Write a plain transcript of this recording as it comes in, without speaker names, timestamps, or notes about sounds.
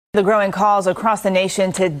The growing calls across the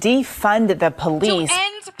nation to defund the police. To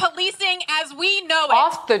end policing as we know it.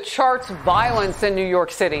 Off the charts violence in New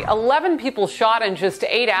York City. 11 people shot in just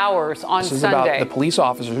 8 hours on This is Sunday. about the police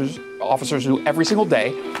officers who every single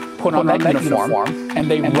day put on that uniform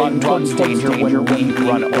and they run towards danger when we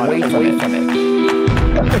run away from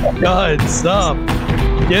it. Good stuff.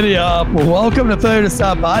 Giddy up. Well, welcome to Failure to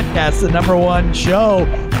Stop Podcast, the #1 show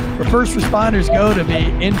where first responders go to be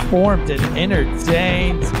informed and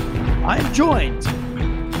entertained. I'm joined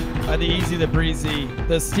by the easy, the breezy,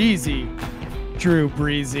 the steezy, Drew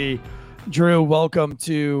Breezy. Drew, welcome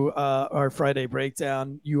to our Friday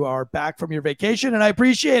breakdown. You are back from your vacation, and I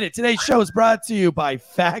appreciate it. Today's show is brought to you by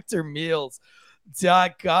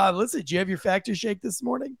FactorMeals.com. Listen, did you have your Factor Shake this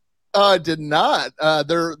morning? I did not.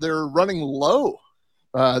 They're running low.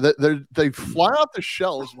 They fly off the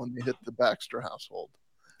shelves when they hit the Baxter household.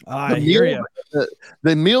 I hear you.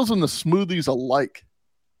 The meals and the smoothies alike.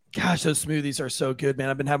 Gosh, those smoothies are so good, man.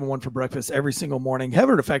 I've been having one for breakfast every single morning. Head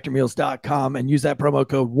over to FactorMeals.com and use that promo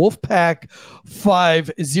code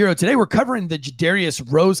Wolfpack50. Today, we're covering the Jadarrius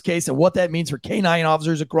Rose case and what that means for K-9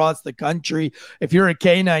 officers across the country. If you're a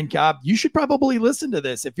K-9 cop, you should probably listen to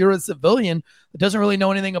this. If you're a civilian that doesn't really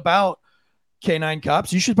know anything about K-9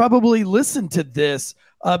 cops, you should probably listen to this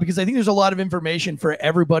because I think there's a lot of information for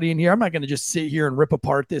everybody in here. I'm not going to just sit here and rip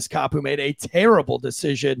apart this cop who made a terrible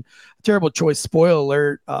decision, terrible choice.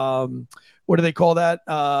 Spoiler alert. What do they call that?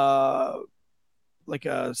 Like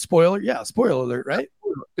a spoiler? Yeah, spoiler alert, right?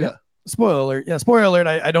 Yeah. Spoiler alert. Yeah, spoiler alert.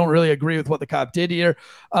 I don't really agree with what the cop did here,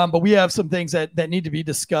 but we have some things that need to be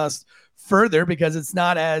discussed further because it's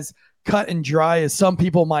not as cut and dry as some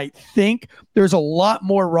people might think. There's a lot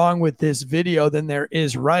more wrong with this video than there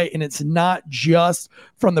is right. And it's not just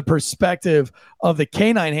from the perspective of the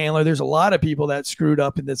K-9 handler. There's a lot of people that screwed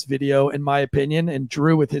up in this video, in my opinion. And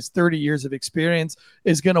Drew, with his 30 years of experience,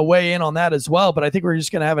 is going to weigh in on that as well. But I think we're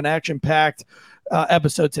just going to have an action-packed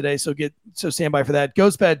episode today. So stand by for that.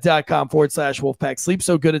 Ghostbed.com/Wolfpack. Sleep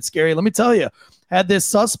so good it's scary. Let me tell you, had this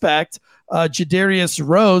suspect, Jadarrius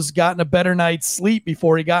Rose, gotten a better night's sleep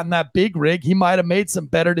before he got in that big rig, he might have made some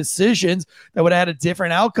better decisions that would have had a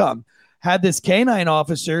different outcome. Had this K-9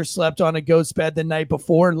 officer slept on a ghost bed the night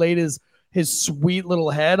before and laid his sweet little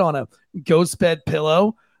head on a ghost bed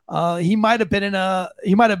pillow, he might have been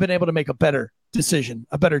able to make a better decision,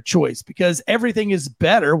 a better choice, because everything is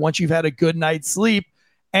better once you've had a good night's sleep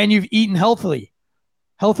and you've eaten healthier.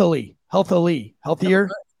 Is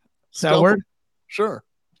that a word? Sure.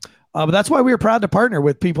 But that's why we are proud to partner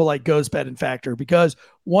with people like GhostBed and Factor, because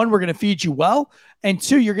one, we're going to feed you well, and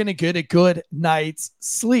two, you're going to get a good night's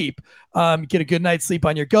sleep. Get a good night's sleep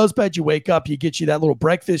on your GhostBed. You wake up, you get you that little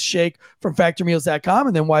breakfast shake from FactorMeals.com,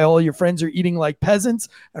 and then while all your friends are eating like peasants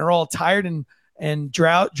and are all tired and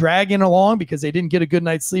dragging along because they didn't get a good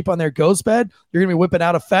night's sleep on their GhostBed, you're going to be whipping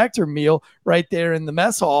out a Factor meal right there in the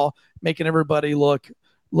mess hall, making everybody look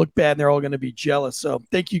bad, and they're all going to be jealous. So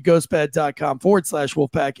thank you,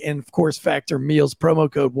 ghostbed.com/Wolfpack. And of course, Factor Meals, promo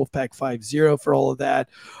code Wolfpack50 for all of that.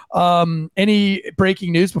 Any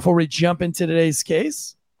breaking news before we jump into today's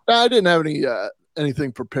case? I didn't have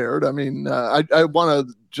anything prepared. I mean, I want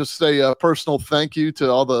to just say a personal thank you to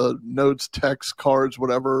all the notes, texts, cards,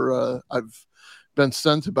 whatever I've been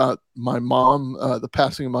sent about my mom, the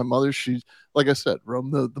passing of my mother. She, like I said,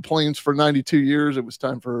 roamed the plains for 92 years. It was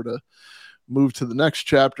time for her to move to the next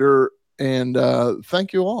chapter, and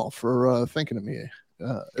thank you all for thinking of me.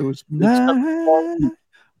 I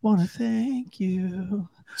want to thank you.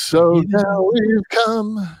 So now we've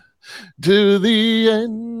come to the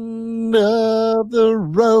end of the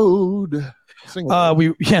road. We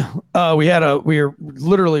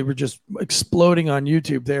were just exploding on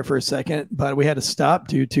YouTube there for a second, but we had to stop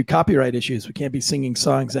due to copyright issues. We can't be singing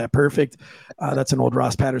songs that perfect. That's an old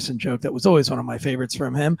Ross Patterson joke that was always one of my favorites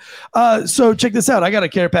from him. So check this out. I got a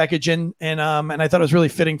care package in, and I thought it was really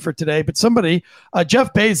fitting for today. But somebody,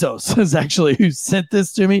 Jeff Bezos, is actually who sent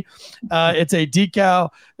this to me. It's a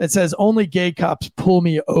decal that says "Only gay cops pull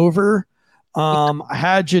me over."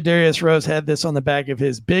 Had Jadarrius Rose had this on the back of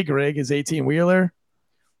his big rig, his 18-wheeler,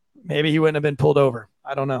 maybe he wouldn't have been pulled over.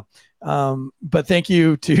 I don't know. But thank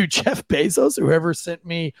you to Jeff Bezos, whoever sent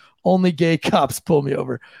me "Only gay cops pull me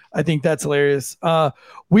over." I think that's hilarious.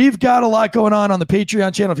 We've got a lot going on the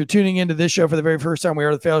Patreon channel. If you're tuning into this show for the very first time, we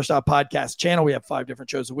are the Failure to Stop podcast channel. We have 5 different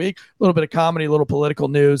shows a week, a little bit of comedy, a little political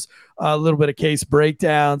news, a little bit of case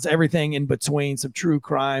breakdowns, everything in between, some true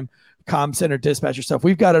crime, comm center, dispatcher stuff.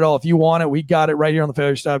 We've got it all. If you want it, we got it right here on the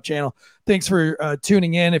Failure to Stop channel. Thanks for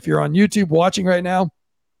tuning in. If you're on YouTube watching right now,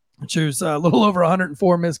 which there's a little over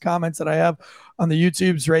 104 missed comments that I have on the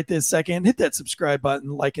YouTubes right this second. Hit that subscribe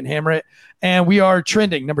button, like and hammer it. And we are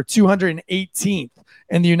trending number 218th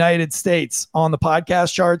in the United States on the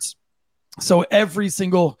podcast charts. So every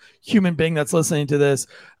single human being that's listening to this,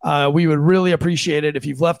 we would really appreciate it. If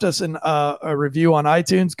you've left us a review on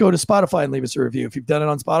iTunes, go to Spotify and leave us a review. If you've done it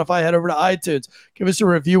on Spotify, head over to iTunes, give us a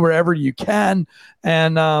review wherever you can,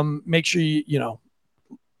 and make sure you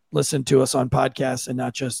listen to us on podcasts and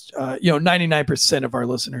not just 99% of our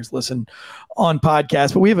listeners listen on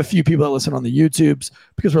podcasts, but we have a few people that listen on the YouTubes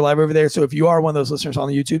because we're live over there. So if you are one of those listeners on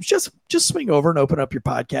the YouTubes, just swing over and open up your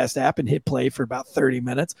podcast app and hit play for about 30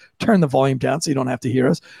 minutes, turn the volume down so you don't have to hear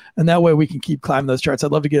us. And that way we can keep climbing those charts.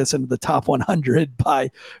 I'd love to get us into the top 100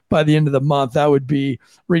 by the end of the month. That would be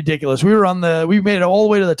ridiculous. We made it all the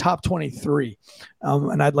way to the top 23.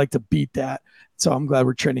 And I'd like to beat that. So I'm glad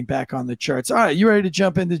we're trending back on the charts. All right, you ready to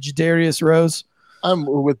jump into Jadarrius Rose? I'm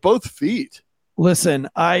with both feet. Listen,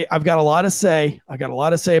 I've got a lot to say. I got a lot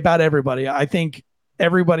to say about everybody. I think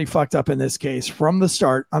everybody fucked up in this case from the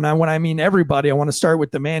start. And when I mean everybody, I want to start with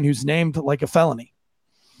the man who's named like a felony.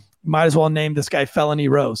 Might as well name this guy Felony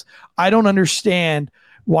Rose. I don't understand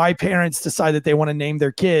why parents decide that they want to name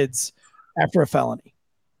their kids after a felony.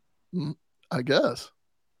 I guess.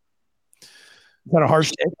 Is that a harsh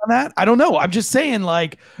take on that? I don't know. I'm just saying,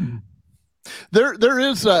 like, there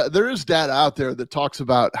is data out there that talks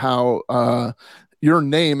about how your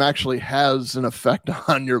name actually has an effect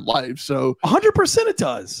on your life. So 100% it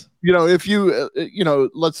does. If you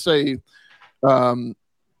let's say they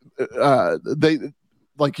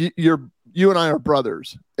like you and I are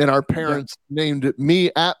brothers, and our parents named me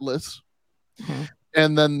Atlas,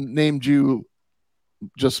 and then named you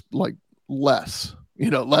just like Les.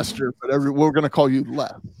 Lester, but we're going to call you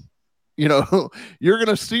Les. You're going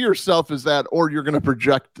to see yourself as that, or you're going to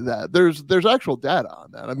project that. There's actual data on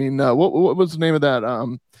that. I mean, what was the name of that?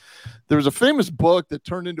 There was a famous book that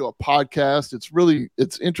turned into a podcast.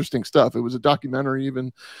 It's interesting stuff. It was a documentary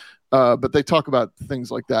even, but they talk about things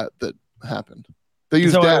like that happened. They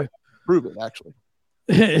use data to prove it, actually.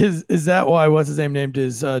 Is that why what's his name named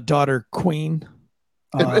his daughter Queen?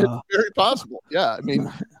 It's very possible. Yeah, I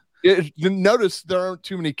mean. Notice there aren't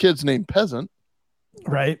too many kids named Peasant.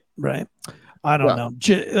 Right. I don't know.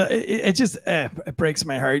 It just it breaks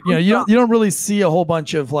my heart. You don't really see a whole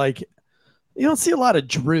bunch of you don't see a lot of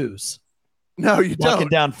Drews. No, you don't. Knocking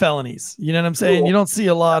down felonies. You know what I'm saying? Cool. You don't see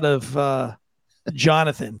a lot of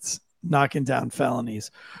Jonathans knocking down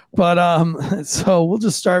felonies. But so we'll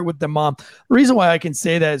just start with the mom. The reason why I can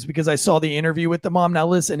say that is because I saw the interview with the mom. Now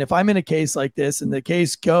listen, if I'm in a case like this and the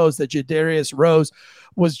case goes that Jadarrius Rose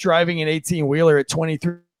was driving an 18-wheeler at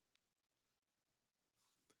 23.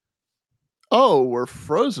 Oh, we're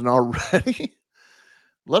frozen already.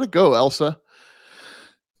 Let it go, Elsa.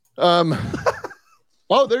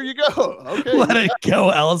 Oh, there you go. Okay. Let it go,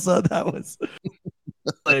 Elsa. That was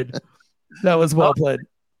played. That was well played.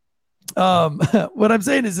 What I'm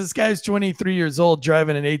saying is this guy's 23 years old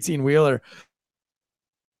driving an 18-wheeler.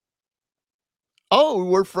 Oh,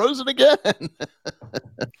 we're frozen again.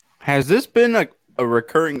 Has this been a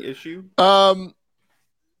recurring issue? Not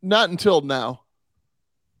until now.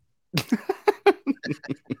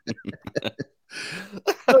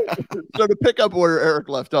 So to pick up where Eric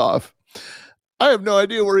left off, I have no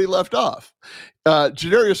idea where he left off.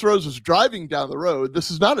 Jadarrius Rose was driving down the road.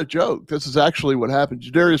 This is not a joke. This is actually what happened.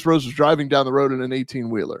 Jadarrius Rose was driving down the road in an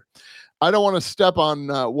 18-wheeler. I don't want to step on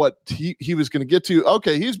what he was going to get to.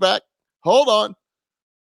 Okay, he's back. Hold on.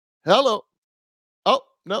 Hello. Oh,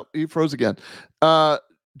 no, he froze again.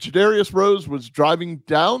 Jadarrius Rose was driving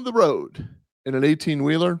down the road in an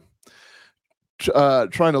 18-wheeler,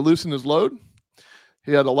 trying to loosen his load.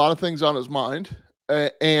 He had a lot of things on his mind.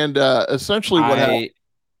 And essentially what happened.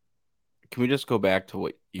 Can we just go back to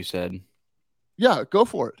what you said? Yeah, go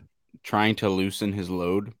for it. Trying to loosen his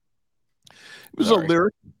load. It was a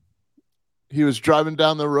lyric. He was driving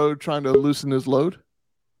down the road trying to loosen his load.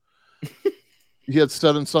 He had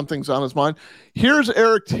 7 somethings on his mind. Here's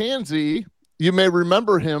Eric Tanzi. You may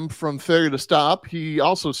remember him from Failure to Stop. He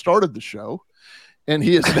also started the show. And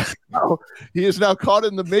he is now caught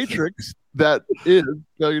in the matrix that is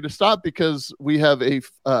Failure to Stop, because we have a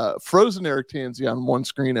frozen Eric Tanzi on one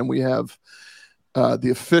screen and we have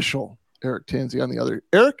the official Eric Tanzi on the other.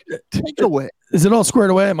 Eric, take it away. Is it all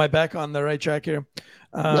squared away? Am I back on the right track here?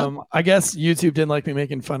 I guess YouTube didn't like me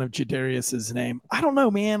making fun of Jadarrius's name. I don't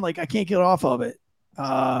know, man. I can't get off of it.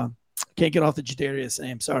 Can't get off the Jadarrius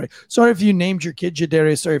name. Sorry if you named your kid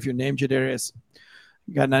Jadarrius. Sorry if you're named Jadarrius.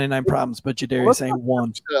 You got 99 problems, but Jadarrius ain't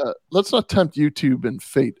one. Let's not tempt YouTube and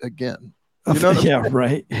fate again. You know yeah,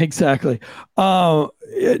 right. Exactly.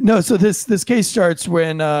 No, so this case starts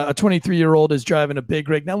when a 23-year-old is driving a big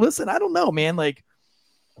rig. Now, listen, I don't know, man. Like,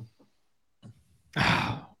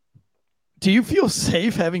 do you feel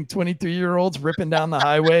safe having 23-year-olds ripping down the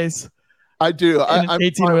highways? I do. I'm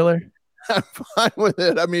 18-wheeler. I'm fine with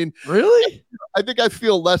it. I mean, really? I think I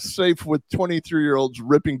feel less safe with 23-year-olds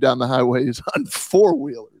ripping down the highways on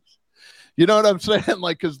four-wheelers. You know what I'm saying?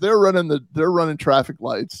 Like, because they're running traffic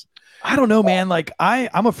lights. I don't know, man. Like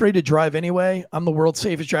I'm afraid to drive anyway. I'm the world's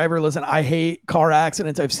safest driver. Listen, I hate car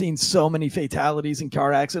accidents. I've seen so many fatalities in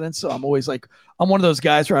car accidents. So I'm always like, I'm one of those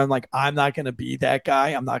guys where I'm like, I'm not going to be that guy.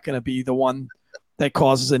 I'm not going to be the one that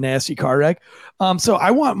causes a nasty car wreck. So I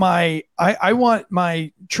want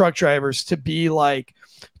my truck drivers to be like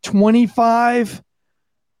 25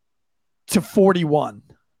 to 41.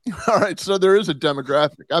 All right. So there is a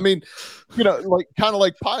demographic. I mean, like kind of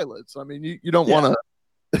like pilots. I mean, you don't want to.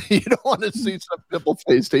 You don't want to see some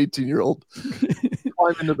pimple-faced 18-year-old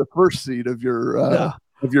climb into the first seat of your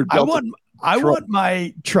Delta. I want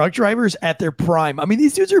my truck drivers at their prime. I mean,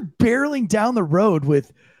 these dudes are barreling down the road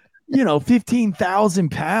with, 15,000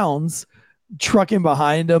 pounds trucking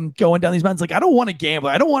behind them, going down these mountains. Like, I don't want to gamble.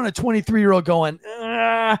 I don't want a 23-year-old going,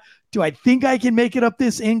 do I think I can make it up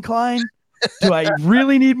this incline? Do I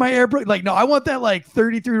really need my air brake? Like, no, I want that like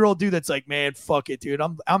 33-year-old dude that's like, man, fuck it, dude.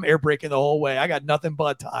 I'm air braking the whole way. I got nothing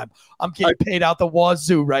but time. I'm getting paid out the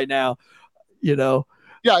wazoo right now. Yeah,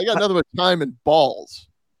 I got nothing but time and balls.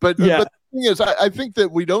 But the thing is, I think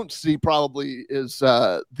that we don't see probably is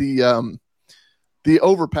the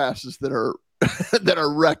overpasses that are that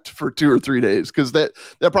are wrecked for 2 or 3 days, because that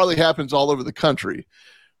probably happens all over the country,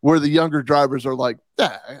 where the younger drivers are like,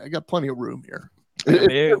 I got plenty of room here.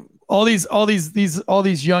 All these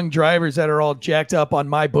young drivers that are all jacked up on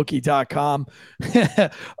mybookie.com,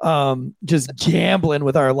 just gambling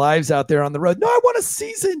with our lives out there on the road. No, I want a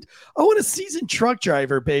seasoned truck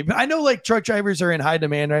driver, babe. I know like truck drivers are in high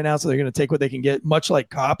demand right now, so they're going to take what they can get, much like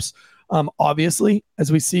cops, obviously,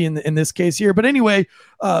 as we see in this case here. But anyway,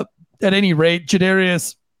 at any rate,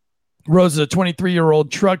 Jadarrius Rose is a 23-year-old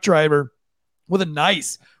truck driver with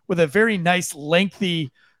a very nice,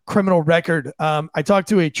 lengthy criminal record. I talked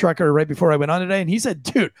to a trucker right before I went on today, and he said,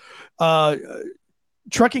 dude,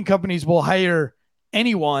 trucking companies will hire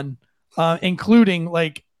anyone, including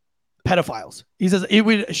like pedophiles. He says it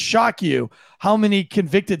would shock you how many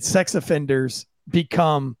convicted sex offenders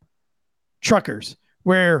become truckers,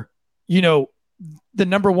 where, the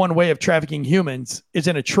number one way of trafficking humans is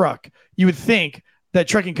in a truck. You would think that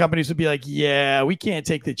trucking companies would be like, yeah, we can't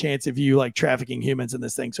take the chance of you like trafficking humans in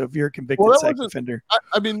this thing. So if you're a convicted sex offender,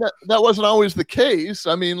 I mean, that wasn't always the case.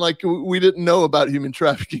 I mean, like we didn't know about human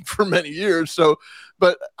trafficking for many years. So,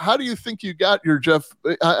 but how do you think you got your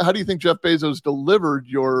how do you think Jeff Bezos delivered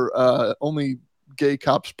your only gay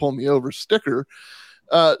cops pull me over sticker?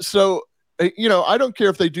 So, I don't care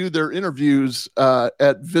if they do their interviews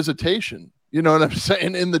at visitation, you know what I'm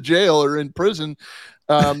saying, in the jail or in prison.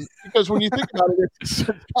 Because when you think about it, it's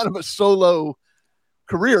kind of a solo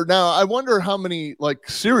career. Now, I wonder how many like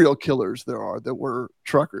serial killers there are that were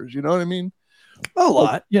truckers. You know what I mean? A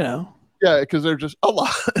lot, Yeah, because they're just a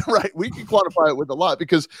lot, right? We can quantify it with a lot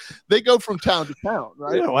because they go from town to town,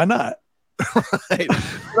 right? Yeah, why not? Right.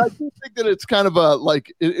 But I do think that it's kind of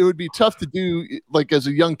it would be tough to do, like as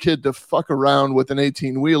a young kid, to fuck around with an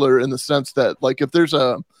 18-wheeler, in the sense that like if there's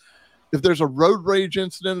a road rage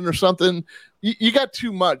incident or something, you got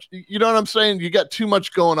too much. You know what I'm saying? You got too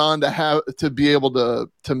much going on to be able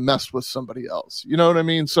to mess with somebody else. You know what I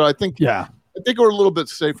mean? So I think we're a little bit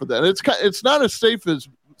safer then. It's not as safe as,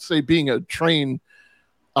 say, being a train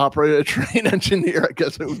operator, a train engineer, I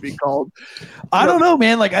guess it would be called. I don't know,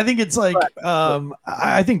 man. Like I think it's like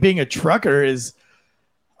I think being a trucker is,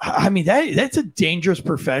 I mean, that's a dangerous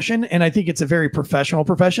profession, and I think it's a very professional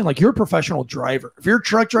profession. Like you're a professional driver. If you're a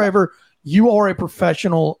truck driver, you are a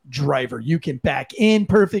professional driver. You can back in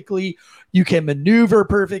perfectly. You can maneuver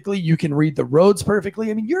perfectly. You can read the roads perfectly.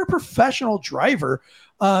 I mean, you're a professional driver.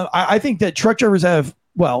 I think that truck drivers have,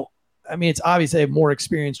 it's obvious they have more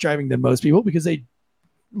experience driving than most people, because they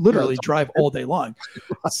literally drive all day long.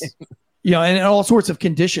 Right. And in all sorts of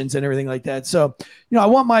conditions and everything like that. So, I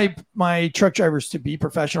want my truck drivers to be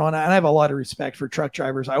professional, and I have a lot of respect for truck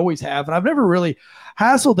drivers. I always have, and I've never really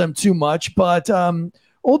hassled them too much. But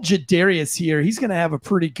old Jadarrius here, he's going to have a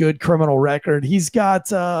pretty good criminal record. He's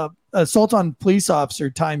got assault on police officer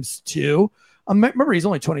 ×2. Remember, he's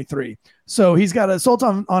only 23, so he's got assault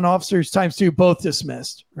on officers ×2, both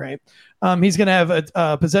dismissed. Right? He's going to have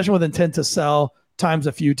a possession with intent to sell times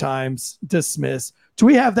a few times, dismissed. Do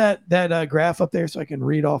we have that graph up there so I can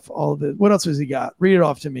read off all of it? What else has he got? Read it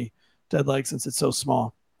off to me, Dead Leg, since it's so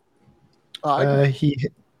small.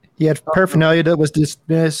 He had paraphernalia that was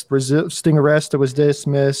dismissed, resisting arrest that was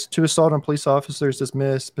dismissed, 2 assault on police officers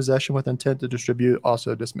dismissed, possession with intent to distribute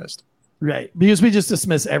also dismissed. Right, because we just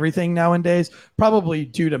dismiss everything nowadays, probably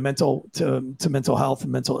due to mental health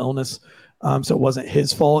and mental illness. So it wasn't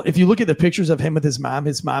his fault. If you look at the pictures of him with his mom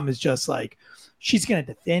is just like, she's going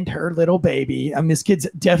to defend her little baby. I mean, this kid's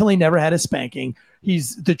definitely never had a spanking.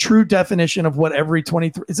 He's the true definition of what every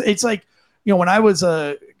 23. It's like, when I was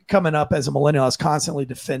coming up as a millennial, I was constantly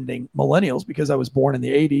defending millennials because I was born in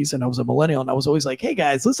the 80s and I was a millennial. And I was always like, hey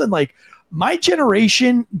guys, listen, like my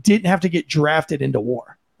generation didn't have to get drafted into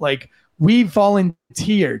war. Like we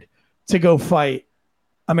volunteered to go fight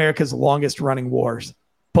America's longest running wars,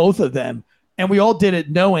 both of them. And we all did it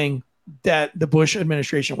knowing that the Bush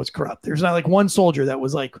administration was corrupt. There's not like one soldier that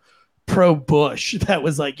was like pro Bush that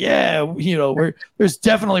was like, there's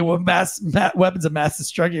definitely weapons of mass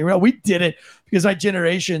destruction. We did it because my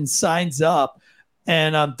generation signs up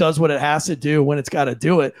and does what it has to do when it's got to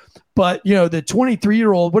do it. But the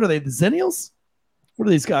 23-year-old, what are they? The Zennials? What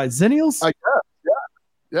are these guys? Zennials? I guess,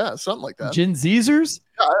 yeah, something like that. Gen Zers?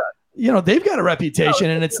 They've got a reputation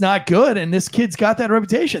and it's not good. And this kid's got that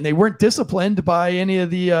reputation. They weren't disciplined by any of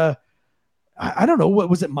the, I don't know, what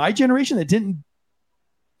was it? My generation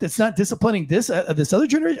that's not disciplining this other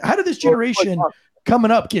generation. How did this generation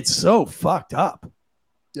coming up get so fucked up?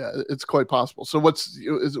 Yeah, it's quite possible. So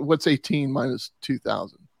what's 18 minus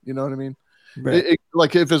 2000? You know what I mean? Right.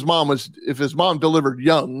 Like if his mom delivered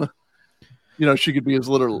young, she could be as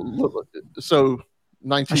little. So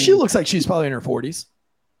 19. She looks like she's probably in her 40s.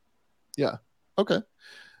 Yeah. Okay.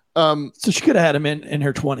 So she could have had him in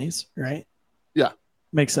her 20s, right? Yeah.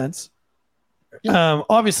 Makes sense. Yeah.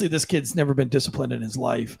 Obviously this kid's never been disciplined in his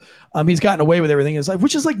life. He's gotten away with everything in his life,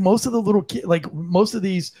 which is like most of the little kids, like most of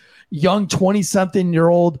these young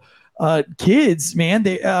 20-something-year-old kids, man.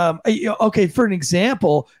 They okay, for an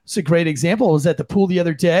example, it's a great example. I was at the pool the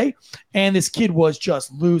other day and this kid was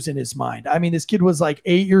just losing his mind. I mean, this kid was like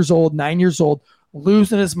 8 years old, 9 years old,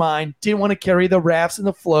 losing his mind, didn't want to carry the rafts and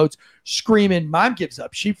the floats, screaming. Mom gives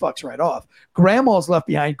up. She fucks right off. Grandma's left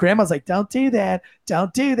behind. Grandma's like, don't do that.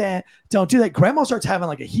 Don't do that. Don't do that. Grandma starts having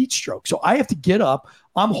like a heat stroke. So I have to get up.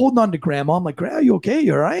 I'm holding on to grandma. I'm like, Grandma, are you okay?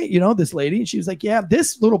 You all right? This lady. And she was like, yeah.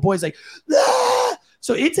 This little boy's like, ah!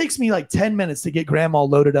 So it takes me like 10 minutes to get grandma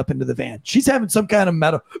loaded up into the van. She's having some kind of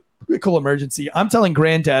medical emergency. I'm telling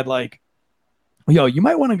granddad, like, yo, you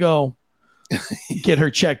might want to go get her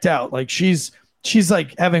checked out. Like she's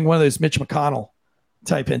like having one of those Mitch McConnell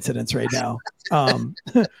type incidents right now.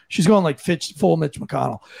 She's going like full Mitch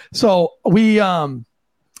McConnell. So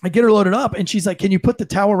I get her loaded up and she's like, can you put the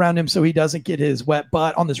towel around him so he doesn't get his wet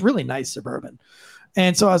butt on this really nice Suburban?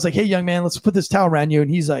 And so I was like, hey, young man, let's put this towel around you. And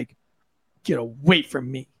he's like, wait for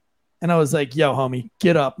me. And I was like, yo, homie,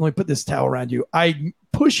 get up. Let me put this towel around you. I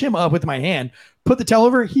push him up with my hand, put the towel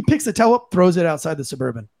over. He picks the towel up, throws it outside the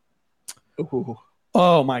Suburban. Ooh.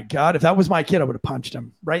 Oh my God. If that was my kid, I would have punched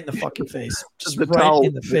him right in the fucking face. Just right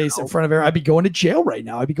in the face in front of her. I'd be going to jail right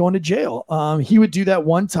now. I'd be going to jail. He would do that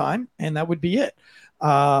one time and that would be it.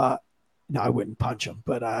 No, I wouldn't punch him,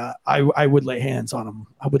 but I would lay hands on him.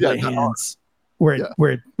 I would lay hands where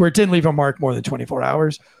it didn't leave a mark more than 24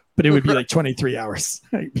 hours, but it would be like 23 hours.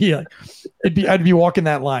 I'd be walking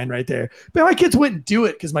that line right there. But my kids wouldn't do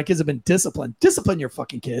it because my kids have been disciplined. Discipline your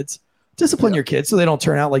fucking kids. Discipline your kids so they don't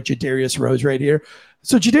turn out like Jadarrius Rose right here.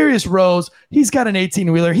 So Jadarrius Rose, he's got an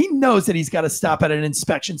 18-wheeler. He knows that he's got to stop at an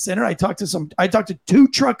inspection center. I talked to 2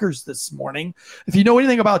 truckers this morning. If you know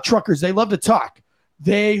anything about truckers, they love to talk.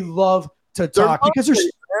 They love to talk because they're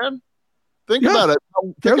man. Think about it.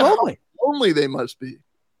 They're lonely. How lonely they must be.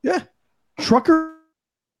 Yeah. Trucker.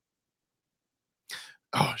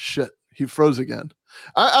 Oh shit. He froze again.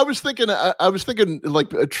 I was thinking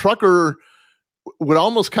like a trucker would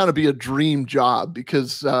almost kind of be a dream job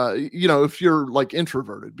because if you're like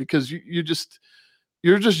introverted, because you're just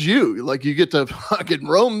you, like you get to fucking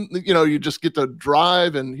roam, you just get to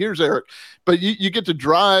drive. And here's Eric, but you get to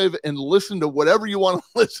drive and listen to whatever you want to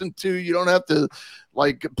listen to. You don't have to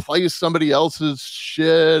like play somebody else's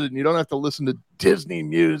shit, and you don't have to listen to Disney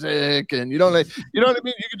music, and you know what I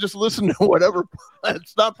mean? You can just listen to whatever.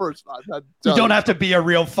 It's not personal. You don't have to be a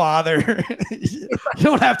real father. You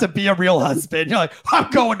don't have to be a real husband. You're like, I'm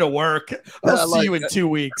going to work. I'll see you in 2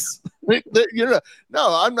 weeks. No,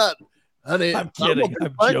 I'm not. Honey, I'm kidding.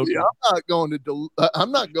 I'm joking.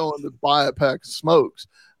 I'm not going to buy a pack of smokes.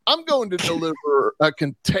 I'm going to deliver a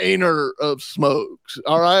container of smokes.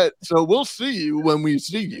 All right. So we'll see you when we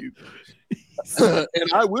see you. And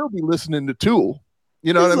I will be listening to Tool.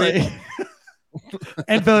 You know what I mean?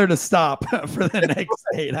 and failure to stop for the next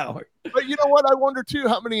 8 hours. But you know what? I wonder too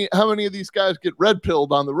how many of these guys get red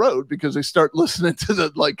pilled on the road because they start listening to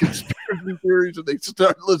the like conspiracy theories, and they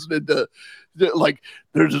start listening to like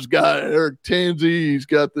there's this guy Eric Tansey. He's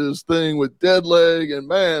got this thing with dead leg, and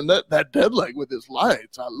man, that dead leg with his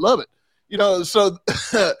lights, I love it. You know, so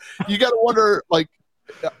you got to wonder like.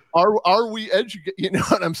 Are we educated? You know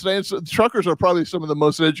what I'm saying? So truckers are probably some of the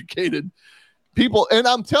most educated people, and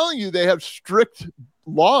I'm telling you, they have strict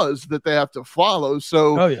laws that they have to follow.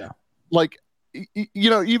 So, like, you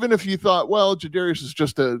know, even if you thought, well, Jadarrius is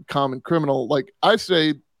just a common criminal, like I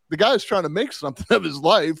say, the guy's trying to make something of his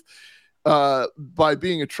life by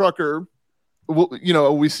being a trucker. Well, you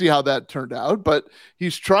know, we see how that turned out, but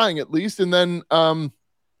he's trying at least, and then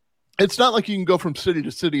it's not like you can go from city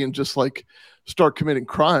to city and just like start committing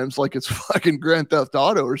crimes like it's fucking Grand Theft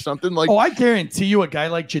Auto or something. Like, I guarantee you, a guy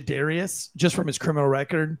like Jadarrius, just from his criminal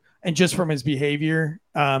record and just from his behavior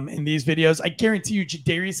in these videos, I guarantee you,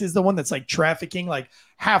 Jadarrius is the one that's like trafficking like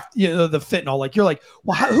half the fentanyl. Like you're like,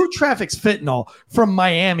 well, who traffics fentanyl from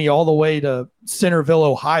Miami all the way to Centerville,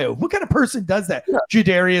 Ohio? What kind of person does that? Yeah.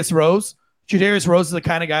 Jadarrius Rose. Jadarrius Rose is the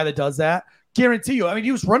kind of guy that does that. Guarantee you. I mean,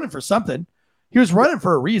 he was running for something. He was running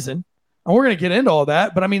for a reason. And we're going to get into all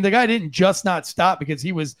that. But I mean, the guy didn't just not stop because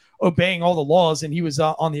he was obeying all the laws and he was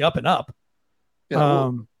on the up and up.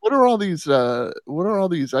 Yeah, what are all these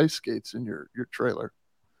ice skates in your trailer?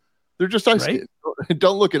 They're just ice skates.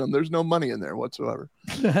 Don't look at them. There's no money in there whatsoever.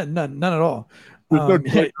 None at all.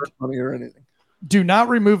 There's no money or anything. Do not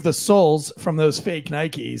remove the soles from those fake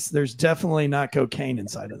Nikes. There's definitely not cocaine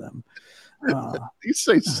inside of them. These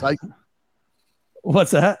say Psyche.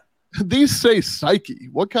 What's that? These say Psyche.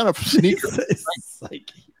 What kind of sneaker? Psyche.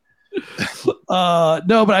 No,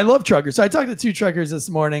 but I love truckers. So I talked to 2 truckers this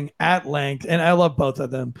morning at length, and I love both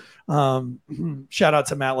of them. Shout out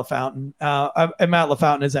to Matt LaFountain. And Matt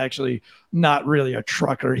LaFountain is actually not really a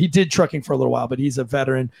trucker. He did trucking for a little while, but he's a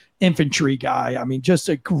veteran infantry guy. I mean, just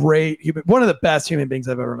a great human, one of the best human beings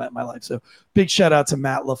I've ever met in my life. So big shout out to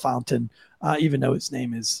Matt LaFountain, even though his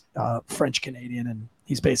name is French Canadian and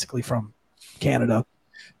he's basically from Canada.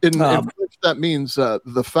 In French, that means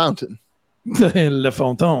the fountain. Le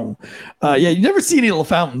Fontaine. Yeah, you never see any Le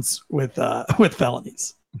Fountains with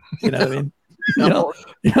felonies. You know what I mean?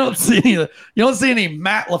 You don't see any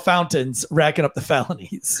Matt LaFountains racking up the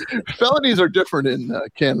felonies. Felonies are different in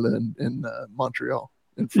Canada and in Montreal.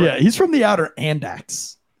 Yeah, he's from the Outer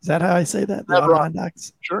Andaks. Is that how I say that? The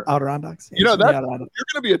Adirondacks? Sure. Adirondacks. Yeah, you know, that you're going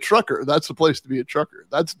to be a trucker. That's the place to be a trucker.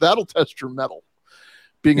 That'll test your mettle.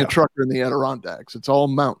 Being a trucker in the Adirondacks, it's all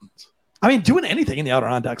mountains. I mean, doing anything in the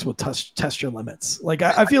Adirondacks will test your limits. Like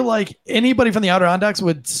I feel like anybody from the Adirondacks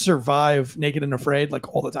would survive naked and afraid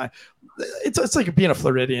like all the time. It's like being a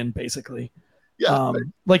Floridian, basically. Yeah,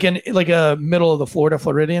 like a middle of the Florida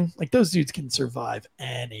Floridian. Like those dudes can survive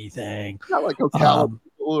anything. Not like Ocala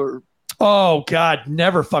or. Oh God,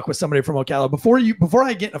 never fuck with somebody from Ocala. Before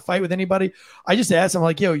I get in a fight with anybody, I just ask them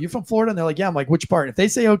like, "Yo, you from Florida?" And they're like, "Yeah." I'm like, "Which part?" If they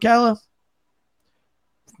say Ocala,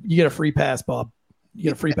 you get a free pass, Bob. You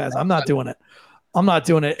get a free pass. I'm not doing it.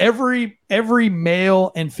 Every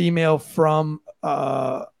male and female from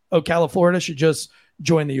Ocala, Florida should just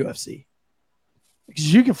join the UFC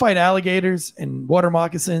because you can fight alligators and water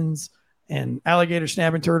moccasins and alligator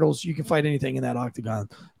snapping turtles. You can fight anything in that octagon.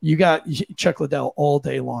 You got Chuck Liddell all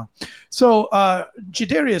day long. So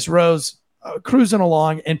Jadarrius Rose cruising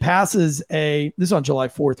along and passes this is on July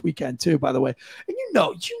 4th weekend too, by the way. And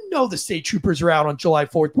you know the state troopers are out on July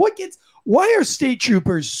 4th. Why are state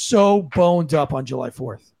troopers so boned up on July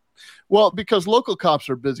 4th? Well, because local cops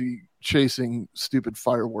are busy chasing stupid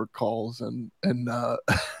firework calls and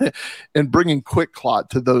and bringing quick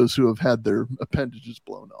clot to those who have had their appendages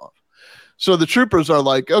blown off. So the troopers are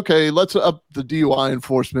like, okay, let's up the DUI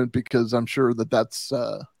enforcement because I'm sure that's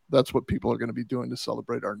what people are going to be doing to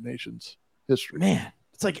celebrate our nation's history. Man,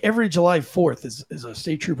 it's like every July 4th is a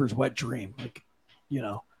state trooper's wet dream. Like,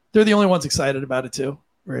 they're the only ones excited about it too.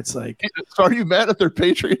 Where it's like, so are you mad at their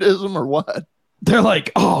patriotism or what? They're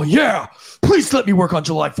like, oh yeah, please let me work on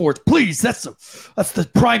July 4th, please. That's the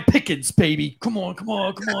prime pickings, baby. Come on,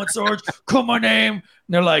 Sarge, call my name. And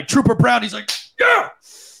they're like, Trooper Brown. He's like,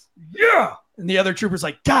 yeah. And the other trooper's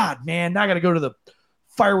like, God, man, now I got to go to the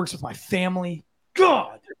fireworks with my family.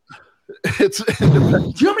 God. Do you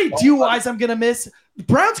know how many DUIs I'm gonna miss?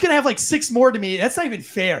 Brown's gonna have like 6 more to me. That's not even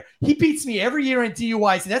fair. He beats me every year in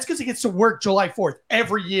DUIs, and that's because he gets to work July 4th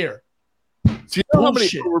every year. Do you know how many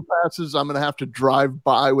overpasses I'm gonna have to drive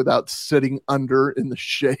by without sitting under in the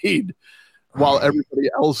shade while everybody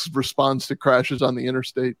else responds to crashes on the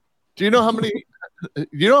interstate? Do you know how many? Do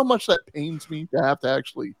you know how much that pains me to have to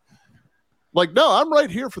actually Like, no, I'm right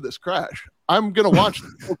here for this crash. I'm going to watch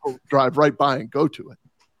the vehicle drive right by and go to it.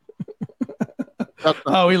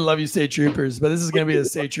 Oh, we love you, state troopers, but this is going to be a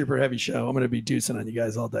state trooper heavy show. I'm going to be deucing on you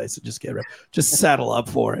guys all day, so just saddle up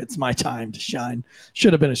for it. It's my time to shine.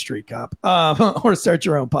 Should have been a street cop, or start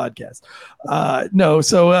your own podcast.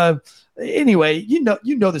 Anyway, you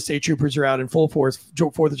know the state troopers are out in full force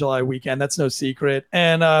 4th of July weekend. That's no secret.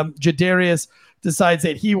 And Jadarrius decides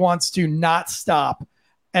that he wants to not stop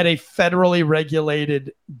at a federally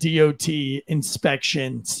regulated DOT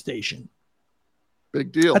inspection station.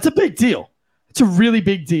 Big deal. That's a big deal. It's a really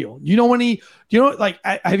big deal. Have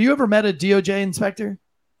you ever met a DOJ inspector?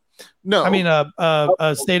 No. I mean,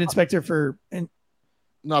 a state inspector for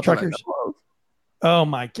not truckers. Oh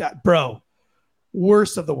my God, bro.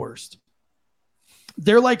 Worst of the worst.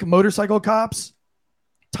 They're like motorcycle cops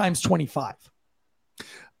times 25.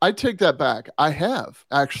 I take that back. I have,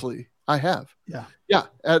 actually. I have. Yeah. Yeah.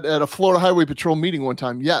 At a Florida Highway Patrol meeting one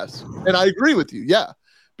time. Yes. And I agree with you. Yeah.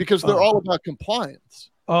 Because they're all about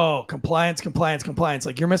compliance. Oh, compliance.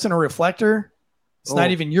 Like you're missing a reflector. It's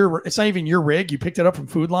not even your rig. You picked it up from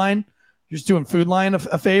Food Line. You're just doing Food Line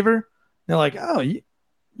a favor. They're like, oh,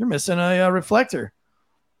 you're missing a reflector.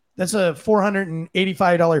 That's a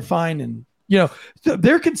 $485 fine. And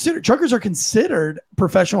truckers are considered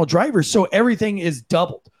professional drivers. So everything is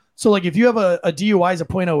doubled. So like if you have a DUI is a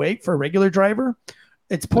 0.08 for a regular driver,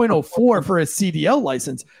 it's 0.04 for a CDL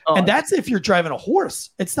license. And that's if you're driving a horse.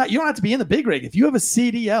 It's not, you don't have to be in the big rig. If you have a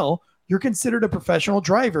CDL, you're considered a professional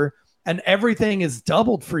driver and everything is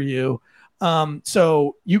doubled for you.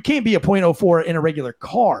 So you can't be a 0.04 in a regular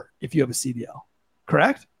car if you have a CDL,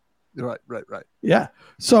 correct? Right. Yeah.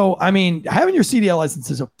 So, I mean, having your CDL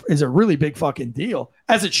license is a really big fucking deal,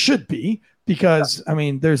 as it should be, because I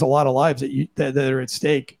mean, there's a lot of lives that are at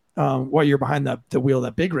stake while you're behind the wheel of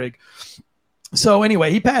that big rig. So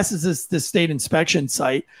anyway, he passes this state inspection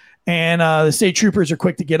site, and the state troopers are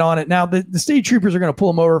quick to get on it. Now, the state troopers are going to pull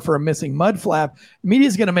him over for a missing mud flap. The media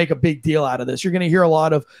is going to make a big deal out of this. You're going to hear a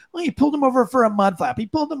lot of, well, he pulled him over for a mud flap. He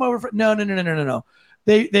pulled him over for no.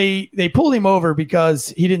 They pulled him over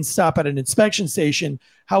because he didn't stop at an inspection station.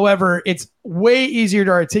 However, it's way easier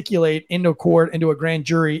to articulate into court, into a grand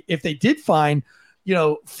jury, if they did find,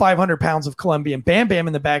 500 pounds of Colombian Bam Bam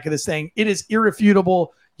in the back of this thing. It is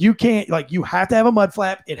irrefutable. You can't, you have to have a mud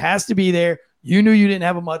flap. It has to be there. You knew you didn't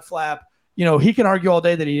have a mud flap. He can argue all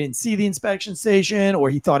day that he didn't see the inspection station or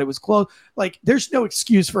he thought it was closed. There's no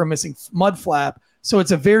excuse for a missing mud flap. So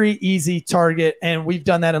it's a very easy target. And we've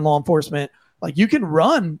done that in law enforcement. You can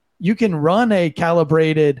run a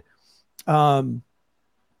calibrated,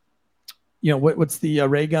 what's the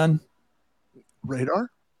ray gun?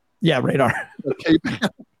 Radar? Yeah, radar. Okay.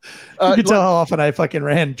 You can tell how often I fucking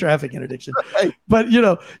ran traffic interdiction. Right. But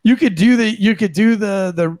you could do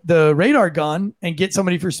the radar gun and get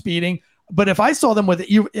somebody for speeding. But if I saw them with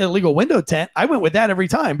an illegal window tint, I went with that every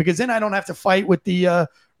time, because then I don't have to fight with the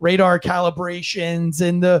radar calibrations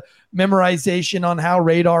and the memorization on how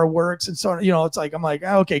radar works and so on. It's like, I'm like,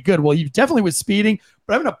 okay, good. Well, you definitely was speeding,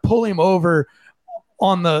 but I'm going to pull him over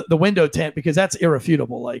on the window tint because that's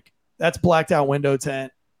irrefutable. That's blacked out window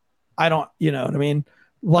tint. I don't, you know what I mean?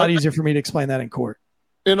 A lot easier for me to explain that in court.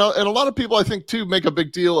 And a lot of people, I think, too, make a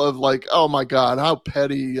big deal of oh my God, how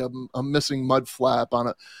petty, I'm missing mud flap on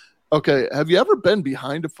it. Okay, have you ever been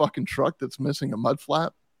behind a fucking truck that's missing a mud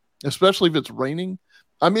flap? Especially if it's raining?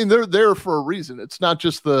 I mean, they're there for a reason. It's not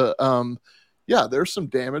just the, there's some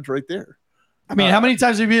damage right there. I mean, how many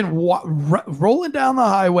times have you been rolling down the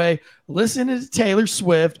highway, listening to Taylor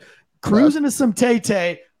Swift, cruising to some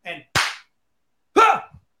Tay-Tay, and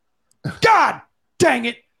God dang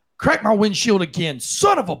it, crack my windshield again,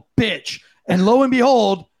 son of a bitch. And lo and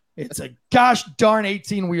behold, it's a gosh darn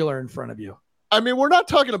 18-wheeler in front of you. I mean, we're not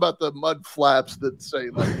talking about the mud flaps that say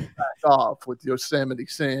back off with Yosemite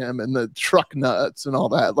Sam and the truck nuts and all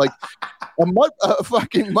that. A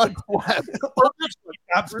fucking mud flap.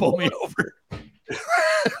 Cops pull me over.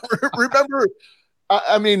 Remember,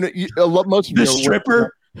 I mean, most of the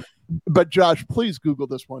stripper. But Josh, please Google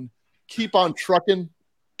this one. Keep on trucking.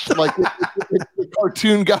 It's the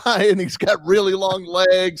cartoon guy, and he's got really long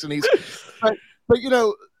legs, and but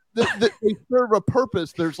they serve a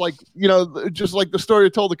purpose. There's just like the story I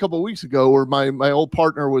told a couple of weeks ago, where my old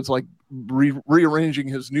partner was rearranging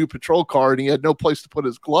his new patrol car, and he had no place to put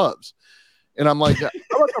his gloves. And I'm like, how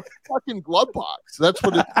about a fucking glove box? That's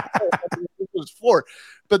what it's for.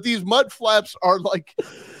 But these mud flaps are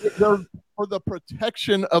they're for the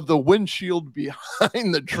protection of the windshield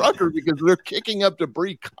behind the trucker, because they're kicking up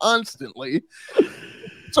debris constantly.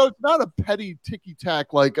 So it's not a petty ticky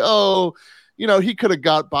tack he could have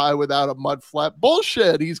got by without a mud flap.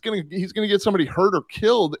 Bullshit. He's gonna get somebody hurt or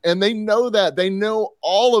killed, and they know that. They know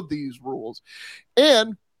all of these rules.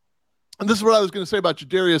 And this is what I was going to say about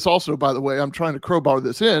Jadarrius also, by the way. I'm trying to crowbar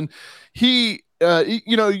this in. If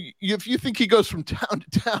you think he goes from town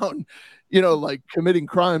to town, like committing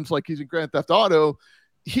crimes like he's in Grand Theft Auto,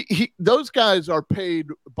 those guys are paid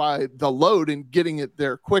by the load and getting it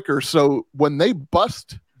there quicker. So when they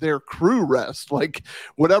bust their crew rest, like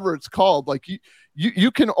whatever it's called, like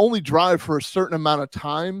you can only drive for a certain amount of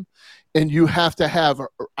time, and you have to have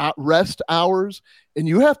rest hours, and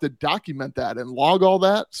you have to document that and log all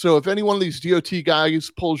that. So if any one of these DOT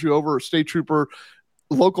guys pulls you over, or state trooper,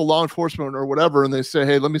 local law enforcement or whatever, and they say,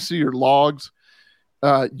 hey, let me see your logs,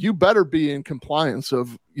 you better be in compliance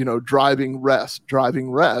of, driving rest,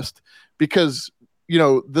 because,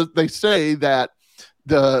 they say that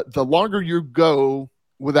the longer you go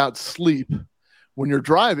without sleep when you're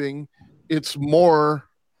driving, it's more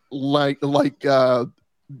like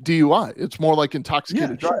DUI. It's more like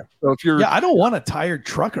intoxicated driving. So if you're, I don't want a tired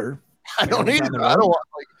trucker. I don't either. I don't want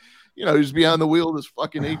who's behind the wheel of this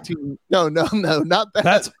fucking 18. No, not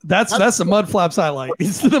that. That's the mud flaps I like.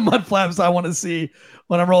 These are the mud flaps I want to see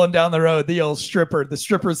when I'm rolling down the road. The old stripper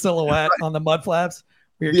silhouette on the mud flaps.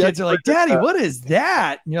 Where your kids are like, Daddy, what is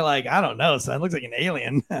that? And you're like, I don't know, son. It looks like an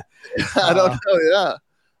alien. I don't know. Yeah.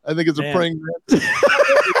 I think it's a praying mantis.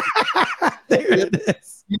 There it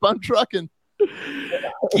is. Keep on trucking.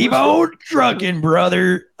 Keep on trucking,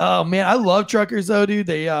 brother. Oh man, I love truckers though, dude.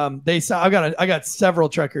 I got several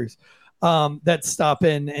truckers that stop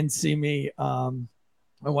in and see me.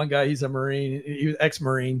 One guy, he's a Marine, he was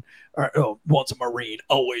ex-Marine, once a Marine,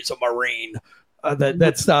 always a Marine.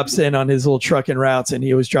 That stops in on his little trucking routes, and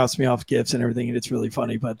he always drops me off gifts and everything, and it's really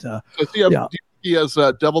funny. But do you think he has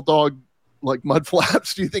Devil Dog like mud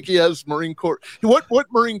flaps? Do you think he has Marine Corps? What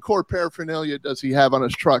Marine Corps paraphernalia does he have on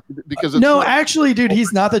his truck? Because actually, dude,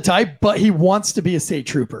 he's not the type, but he wants to be a state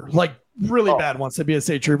trooper. Like really bad wants to be a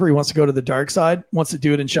state trooper. He wants to go to the dark side. Wants to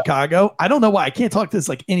do it in Chicago. I don't know why. I can't talk this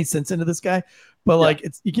like any sense into this guy, but like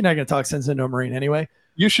you're not going to talk sense into a Marine anyway.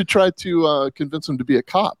 You should try to convince him to be a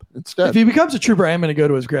cop instead. If he becomes a trooper, I am going to go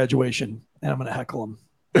to his graduation and I'm going to heckle him.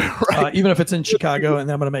 Right. Even if it's in Chicago, and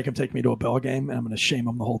then I'm going to make him take me to a ball game, and I'm going to shame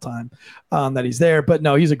him the whole time that he's there. But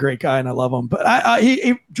no, he's a great guy, and I love him. But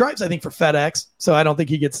he drives, I think, for FedEx, so I don't think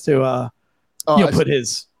he gets to put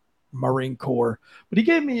his Marine Corps. But he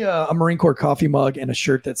gave me a Marine Corps coffee mug and a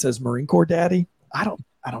shirt that says Marine Corps Daddy. I don't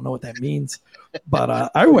know what that means,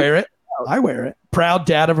 but I wear it. Proud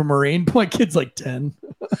dad of a Marine. My kid's like 10.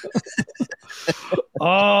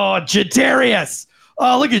 Oh, Jadarrius.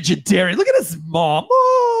 Oh, look at Jadarrius. Look at his mom.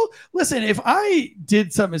 Oh, listen, if I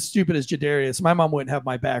did something as stupid as Jadarrius, my mom wouldn't have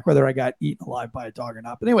my back, whether I got eaten alive by a dog or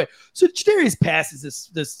not. But anyway, so Jadarrius passes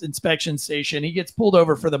this inspection station. He gets pulled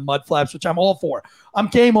over for the mud flaps, which I'm all for. I'm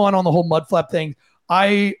game on the whole mud flap thing.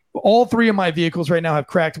 All three of my vehicles right now have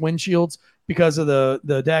cracked windshields because of the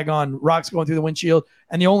daggone rocks going through the windshield.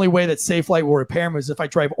 And the only way that Safelite will repair them is if I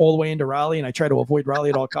drive all the way into Raleigh, and I try to avoid Raleigh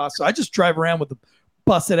at all costs. So I just drive around with the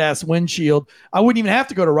busted ass windshield. I wouldn't even have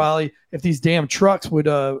to go to Raleigh if these damn trucks would,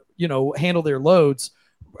 handle their loads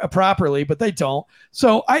properly, but they don't.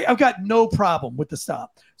 So I've got no problem with the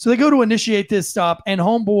stop. So they go to initiate this stop, and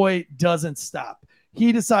homeboy doesn't stop.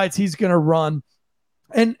 He decides he's going to run.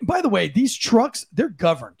 And by the way, these trucks, they're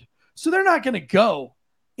governed. So they're not going to go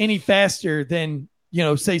any faster than,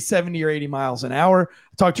 say 70 or 80 miles an hour.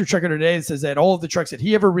 I talked to a trucker today that says that all of the trucks that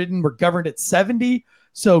he ever ridden were governed at 70.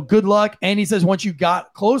 So good luck. And he says once you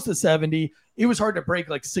got close to 70, it was hard to break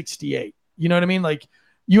like 68. You know what I mean? Like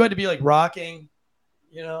you had to be like rocking,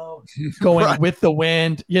 going right with the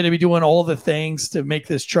wind. You had to be doing all the things to make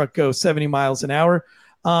this truck go 70 miles an hour.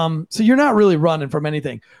 So you're not really running from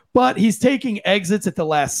anything. But he's taking exits at the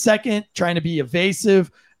last second, trying to be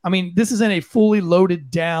evasive. I mean, this isn't a fully loaded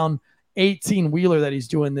down 18-wheeler that he's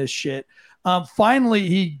doing this shit. Finally,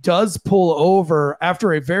 he does pull over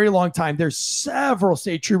after a very long time. There's several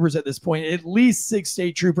state troopers at this point, at least 6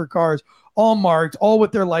 state trooper cars, all marked, all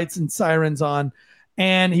with their lights and sirens on.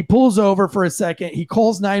 And he pulls over for a second. He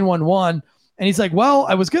calls 911, and he's like, well,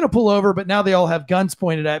 I was going to pull over, but now they all have guns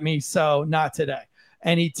pointed at me, so not today.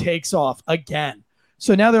 And he takes off again.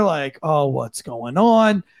 So now they're like, oh, what's going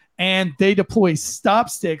on? And they deploy stop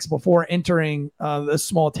sticks before entering the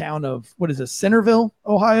small town of, what is this, Centerville,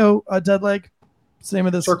 Ohio, Deadleg? What's the name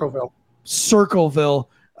of this? Circleville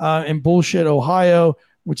in bullshit, Ohio,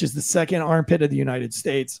 which is the second armpit of the United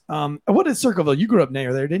States. What is Circleville? You grew up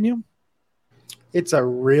near there, didn't you? It's a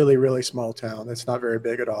really, really small town. It's not very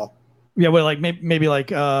big at all. Yeah, well, like maybe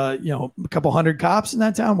like, a couple hundred cops in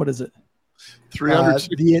that town. What is it?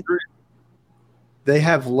 363. They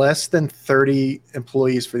have less than 30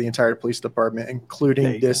 employees for the entire police department,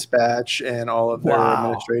 including dispatch and all of their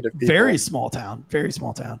administrative people. Very small town. Very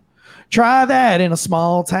small town. Try that in a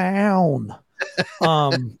small town.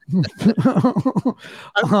 I'm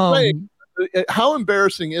saying, how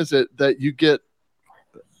embarrassing is it that you get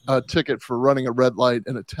a ticket for running a red light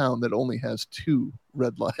in a town that only has 2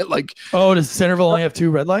 red lights? Does Centerville only have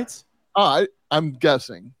 2 red lights? I'm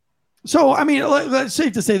guessing. So, I mean, it's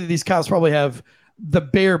safe to say that these cops probably have the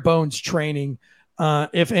bare bones training,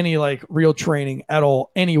 if any, like real training at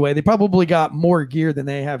all. Anyway, they probably got more gear than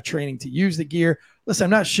they have training to use the gear. Listen,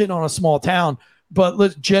 I'm not shitting on a small town,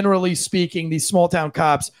 but generally speaking, these small town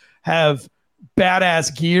cops have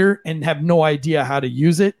badass gear and have no idea how to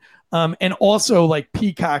use it. And also like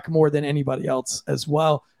peacock more than anybody else as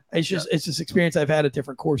well. It's just experience I've had at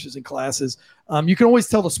different courses and classes. You can always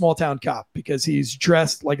tell the small town cop because he's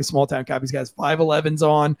dressed like a small town cop. He's got his 511s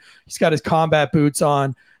on. He's got his combat boots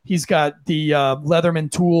on. He's got the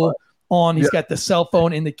Leatherman tool on. He's got the cell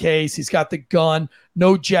phone in the case. He's got the gun,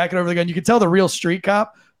 no jacket over the gun. You can tell the real street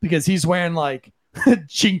cop because he's wearing like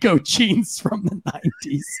Jinko jeans from the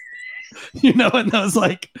 90s. You know, and those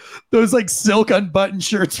like silk unbuttoned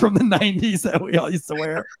shirts from the 90s that we all used to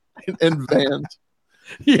wear. And Vans.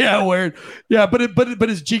 Yeah, weird. Yeah, but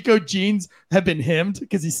his Jinko jeans have been hemmed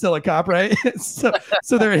because he's still a cop, right? so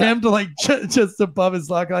they're hemmed like just above his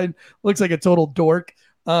lock line. Looks like a total dork.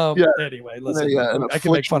 Anyway, listen, I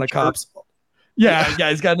can make fun of cops. Yeah,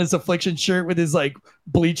 he's got this affliction shirt with his like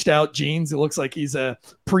bleached out jeans. It looks like he's a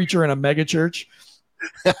preacher in a mega church.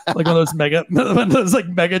 Like one of those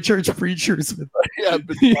mega church preachers with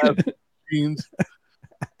jeans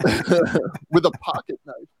with a pocket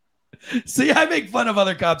knife. See, I make fun of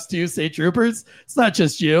other cops too, state troopers. It's not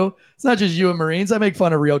just you. It's not just you and Marines. I make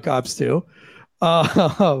fun of real cops too.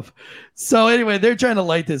 So anyway, they're trying to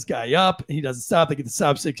light this guy up. He doesn't stop. They get the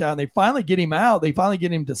stop sticks out, and they finally get him out. They finally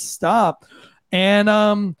get him to stop. And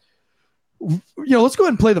let's go ahead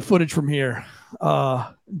and play the footage from here.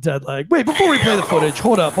 Deadleg. Wait, before we play the footage,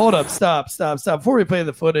 hold up, stop. Before we play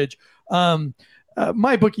the footage,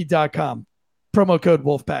 mybookie.com, promo code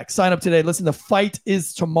Wolfpack. Sign up today. Listen, the fight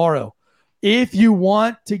is tomorrow. If you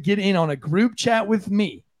want to get in on a group chat with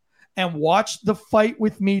me and watch the fight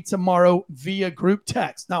with me tomorrow via group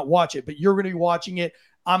text, not watch it, but you're going to be watching it.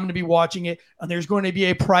 I'm going to be watching it. And there's going to be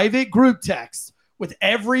a private group text with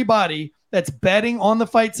everybody that's betting on the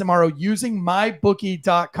fight tomorrow using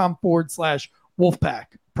mybookie.com/Wolfpack.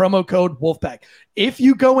 Promo code Wolfpack. If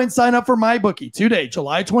you go and sign up for MyBookie today,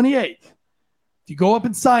 July 28th, if you go up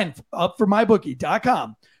and sign up for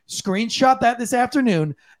mybookie.com, screenshot that this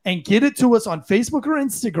afternoon and get it to us on Facebook or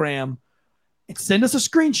Instagram and send us a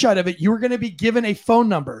screenshot of it, you're going to be given a phone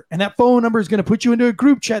number. And that phone number is going to put you into a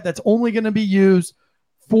group chat that's only going to be used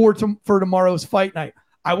for tomorrow's fight night.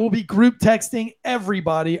 I will be group texting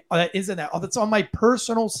everybody that is in that. That's on my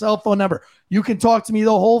personal cell phone number. You can talk to me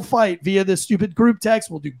the whole fight via this stupid group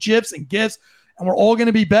text. We'll do GIFs and GIFs, and we're all going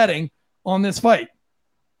to be betting on this fight.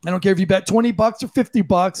 I don't care if you bet $20 or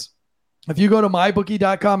 $50. If you go to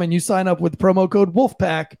mybookie.com and you sign up with promo code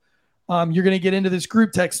Wolfpack, you're going to get into this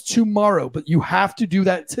group text tomorrow, but you have to do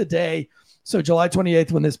that today. So July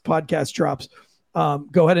 28th, when this podcast drops,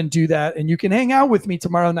 go ahead and do that. And you can hang out with me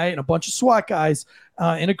tomorrow night and a bunch of SWAT guys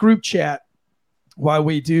in a group chat while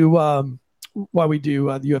we do the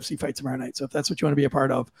UFC fight tomorrow night. So if that's what you want to be a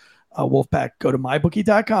part of, Wolfpack, go to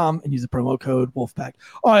mybookie.com and use the promo code Wolfpack.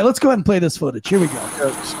 All right, let's go ahead and play this footage. Here we go. At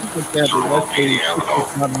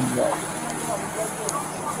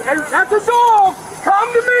the dog,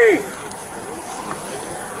 come to me.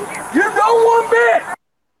 You don't want bit.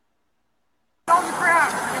 On the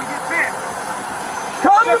ground, you're gonna get bit.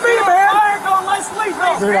 Come to me, man.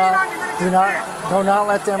 Do not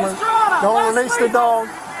let them. Don't release the dog.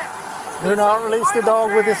 Do not release the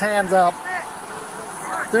dog with his hands up.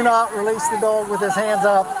 Do not release the dog with his hands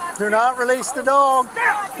up. Do not release the dog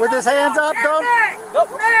with his hands up. Don't.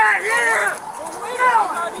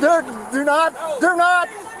 Do not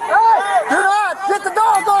get the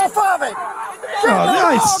dog off of it.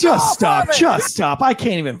 Just stop. I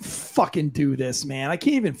can't even fucking do this, man. I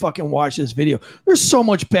can't even fucking watch this video. There's so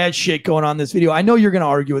much bad shit going on in this video. I know you're going to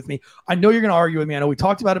argue with me. I know we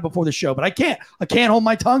talked about it before the show, but I can't hold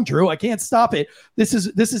my tongue, Drew. I can't stop it. This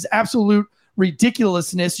is absolute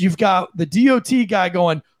ridiculousness. You've got the DOT guy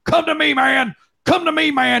going, come to me, man. Come to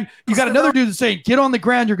me, man. You got another dude saying, get on the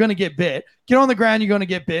ground, you're going to get bit. Get on the ground, you're going to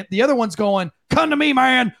get bit. The other one's going, come to me,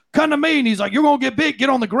 man. Come to me. And he's like, you're going to get bit. Get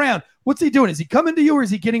on the ground. What's he doing? Is he coming to you or is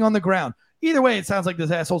he getting on the ground? Either way, it sounds like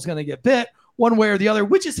this asshole's going to get bit one way or the other,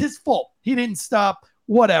 which is his fault. He didn't stop,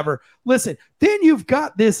 whatever. Listen, then you've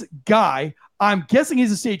got this guy. I'm guessing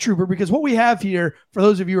he's a state trooper because what we have here, for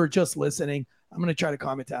those of you who are just listening, I'm going to try to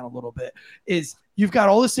calm it down a little bit, is you've got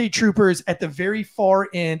all the state troopers at the very far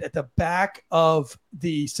end at the back of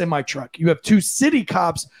the semi-truck. You have 2 city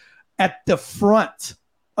cops at the front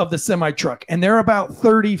of the semi-truck, and they're about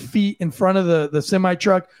 30 feet in front of the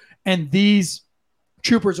semi-truck, and these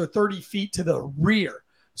troopers are 30 feet to the rear.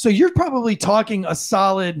 So you're probably talking a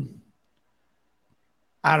solid,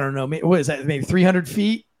 I don't know, what is that, maybe 300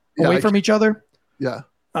 feet away from each other? Yeah.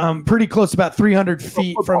 Pretty close, about 300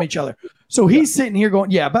 feet from each other. So he's sitting here going,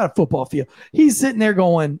 yeah, about a football field. He's sitting there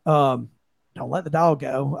going, don't let the dog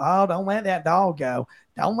go. Oh, don't let that dog go.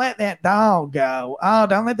 Don't let that dog go. Oh,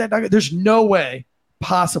 don't let that dog go. There's no way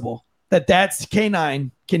possible that that's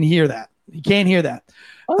K9 can hear that. He can't hear that.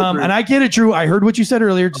 And I get it, Drew. I heard what you said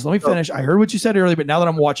earlier. Just let me finish. I heard what you said earlier, but now that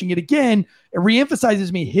I'm watching it again, it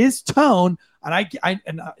reemphasizes me his tone. And I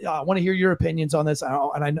want to hear your opinions on this. I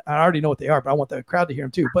already know what they are, but I want the crowd to hear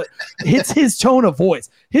them too. But it's his tone of voice.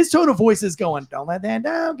 His tone of voice is going, don't let that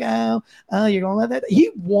dog go. Oh, you're going to let that.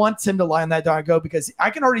 He wants him to let that dog go because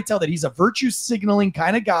I can already tell that he's a virtue signaling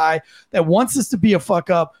kind of guy that wants this to be a fuck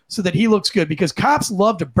up so that he looks good, because cops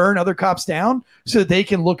love to burn other cops down so that they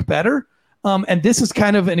can look better. And this is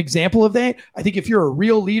kind of an example of that. I think if you're a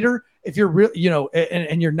real leader, if you're real,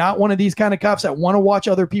 and you're not one of these kind of cops that want to watch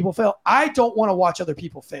other people fail, I don't want to watch other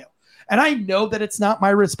people fail. And I know that it's not my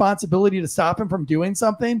responsibility to stop him from doing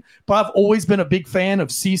something, but I've always been a big fan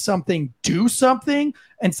of see something, do something,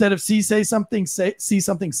 instead of see something,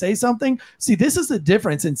 say something. See, this is the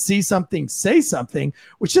difference in see something, say something,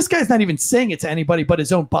 which this guy's not even saying it to anybody but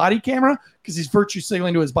his own body camera, because he's virtue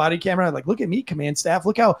signaling to his body camera. Like, look at me, command staff.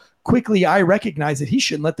 Look how quickly I recognize that he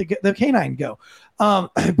shouldn't let the canine go.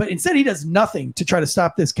 But instead he does nothing to try to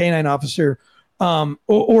stop this canine officer,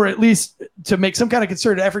 or at least to make some kind of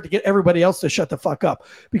concerted effort to get everybody else to shut the fuck up.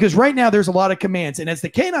 Because right now there's a lot of commands. And as the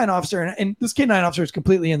canine officer, and this canine officer is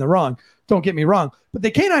completely in the wrong, don't get me wrong, but the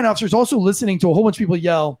canine officer is also listening to a whole bunch of people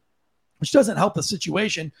yell, which doesn't help the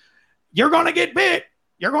situation. You're going to get bit.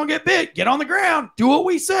 You're going to get bit. Get on the ground. Do what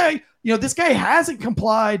we say. This guy hasn't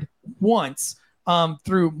complied once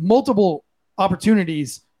through multiple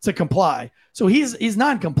opportunities to comply. So he's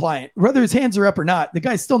non-compliant. Whether his hands are up or not, the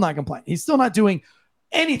guy's still not compliant. He's still not doing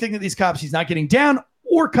anything that these cops, he's not getting down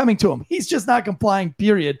or coming to him. He's just not complying,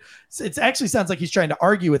 period. It actually sounds like he's trying to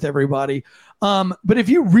argue with everybody. But if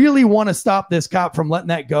you really want to stop this cop from letting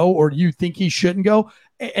that go, or you think he shouldn't go,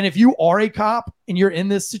 and if you are a cop and you're in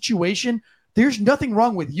this situation, there's nothing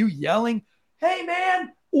wrong with you yelling, hey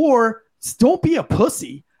man, or don't be a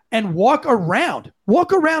pussy and walk around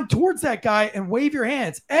towards that guy and wave your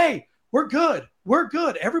hands. Hey, we're good. We're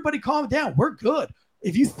good. Everybody calm down. We're good.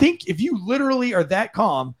 If you literally are that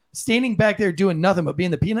calm, standing back there doing nothing but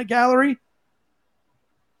being the peanut gallery,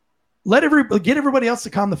 get everybody else to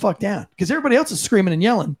calm the fuck down, because everybody else is screaming and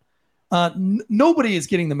yelling. Nobody is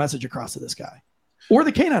getting the message across to this guy or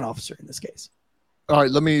the canine officer in this case. All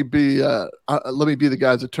right, let me be the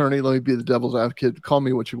guy's attorney. Let me be the devil's advocate. Call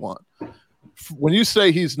me what you want. When you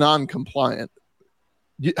say he's non-compliant,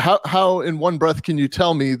 how in one breath can you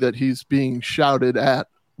tell me that he's being shouted at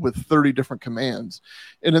with 30 different commands,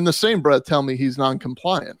 and in the same breath tell me he's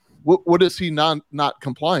non-compliant? What is he not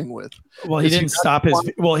complying with? Well, he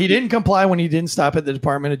didn't comply when he didn't stop at the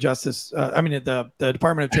Department of Justice. At the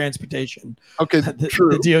Department of Transportation. Okay,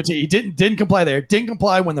 true. The DOT. He didn't comply there. Didn't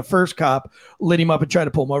comply when the first cop lit him up and tried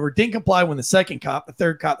to pull him over. Didn't comply when the second cop, the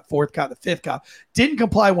third cop, the fourth cop, the fifth cop. Didn't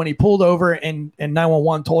comply when he pulled over and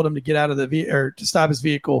 911 told him to get out of the or to stop his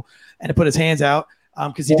vehicle and to put his hands out,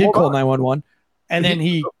 because he did call 911. And then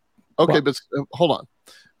he. Okay, but hold on.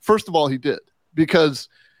 First of all, he did, because.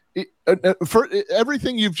 For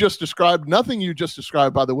everything you've just described, nothing you just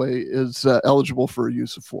described, by the way, is eligible for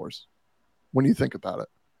use of force when you think about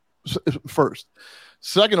it. First.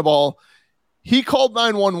 Second of all, he called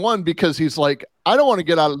 911 because he's like, I don't want to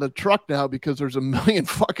get out of the truck now because there's a million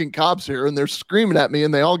fucking cops here and they're screaming at me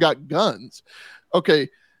and they all got guns. Okay.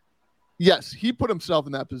 Yes, he put himself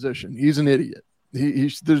in that position. He's an idiot.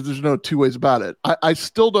 There's no two ways about it. I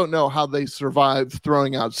still don't know how they survived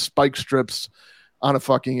throwing out spike strips on a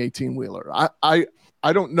fucking 18-wheeler. I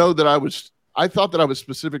don't know that I thought that I was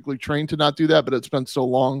specifically trained to not do that, but it's been so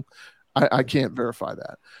long, I can't verify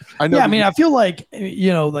that. I know. Yeah, I feel like,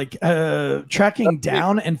 tracking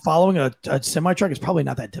down and following a semi-truck is probably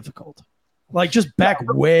not that difficult. Like, just back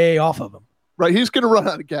way off of him. Right, he's going to run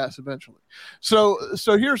out of gas eventually. So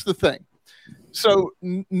here's the thing. So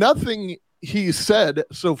nothing he said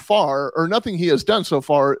so far, or nothing he has done so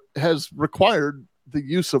far, has required the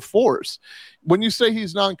use of force. When you say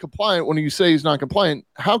he's non-compliant,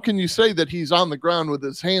 how can you say that he's on the ground with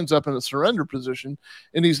his hands up in a surrender position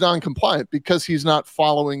and he's non-compliant? Because he's not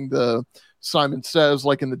following the Simon Says,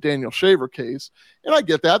 like in the Daniel Shaver case. And I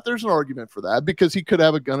get that. There's an argument for that because he could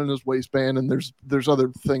have a gun in his waistband, and there's other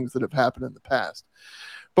things that have happened in the past.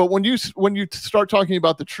 But when you start talking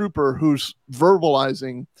about the trooper who's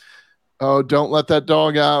verbalizing, oh, don't let that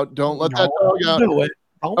dog out. Don't let that dog out. Do it.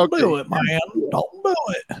 Don't do it, man. Don't do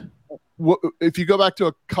it. If you go back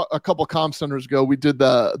to a couple comm centers ago, we did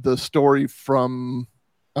the story from,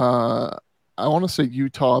 I want to say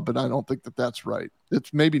Utah, but I don't think that's right.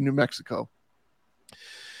 It's maybe New Mexico.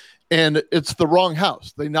 And it's the wrong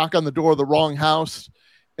house. They knock on the door of the wrong house,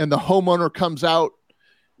 and the homeowner comes out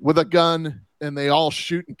with a gun, and they all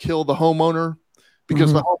shoot and kill the homeowner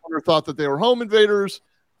because the homeowner thought that they were home invaders.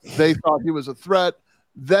 They thought he was a threat.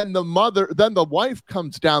 Then the wife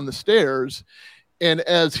comes down the stairs, and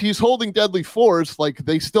as he's holding deadly force, like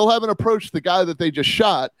they still haven't approached the guy that they just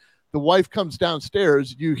shot, the wife comes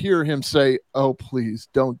downstairs. You hear him say, "Oh, please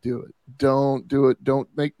don't do it. Don't do it. Don't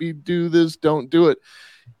make me do this. Don't do it."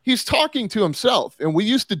 He's talking to himself. And we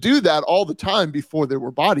used to do that all the time before there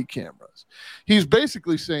were body cameras. He's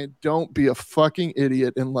basically saying, don't be a fucking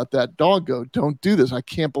idiot and let that dog go. Don't do this. I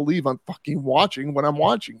can't believe I'm fucking watching what I'm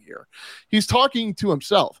watching here. He's talking to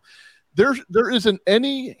himself. There isn't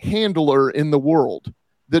any handler in the world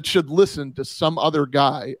that should listen to some other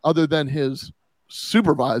guy other than his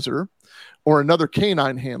supervisor or another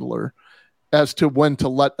canine handler as to when to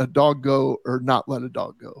let a dog go or not let a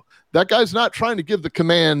dog go. That guy's not trying to give the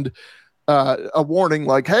command a warning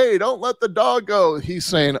like, hey, don't let the dog go. He's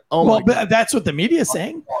saying, oh, well, but that's what the media is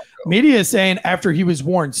saying. Media is saying after he was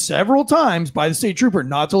warned several times by the state trooper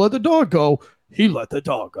not to let the dog go, he let the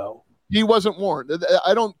dog go. He wasn't warned.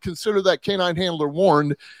 I don't consider that canine handler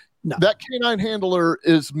warned. No. That canine handler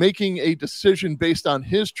is making a decision based on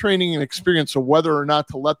his training and experience of whether or not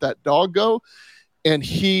to let that dog go. And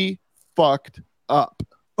he fucked up.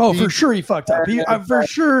 Oh, for sure he fucked up.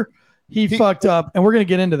 He fucked up, and we're going to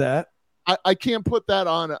get into that. I can't put that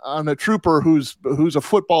on a trooper who's a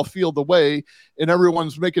football field away, and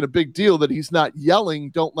everyone's making a big deal that he's not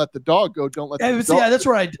yelling, don't let the dog go, don't let the dog go. Yeah, that's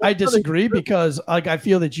where I disagree because like I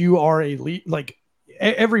feel that you are a lead, like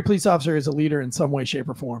every police officer is a leader in some way, shape,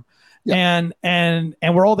 or form. Yeah. And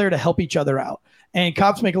we're all there to help each other out. And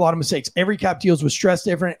cops make a lot of mistakes. Every cop deals with stress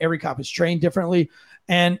different. Every cop is trained differently.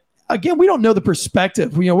 And again, we don't know the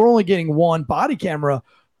perspective. We're only getting one body camera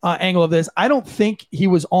angle of this. I don't think he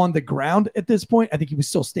was on the ground at this point. I think he was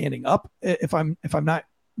still standing up, if I'm not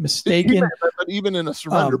mistaken. But even in a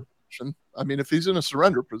surrender position, I mean, if he's in a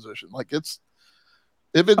surrender position, like if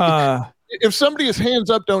somebody is hands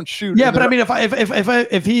up, don't shoot. Yeah, but I mean,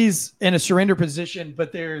 if he's in a surrender position, but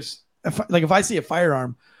if I see a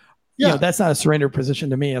firearm, that's not a surrender position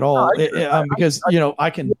to me at all. Because I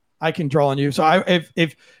can draw on you. So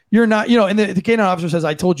if you're not, and the canine officer says,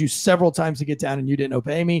 I told you several times to get down and you didn't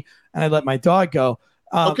obey me and I let my dog go.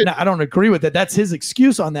 Okay. Now, I don't agree with it. That's his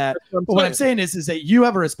excuse on that. But what I'm saying is that you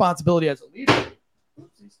have a responsibility as a leader.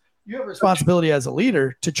 You have a responsibility as a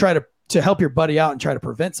leader to try to help your buddy out and try to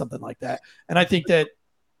prevent something like that. And I think that,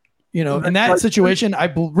 in that situation,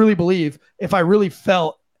 I really believe if I really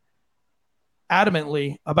felt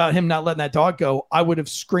adamantly about him not letting that dog go, I would have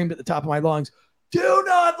screamed at the top of my lungs, do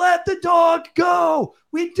not let the dog go.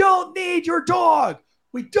 We don't need your dog.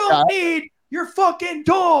 We don't need your fucking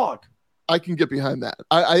dog. I can get behind that.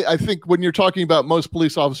 I think when you're talking about most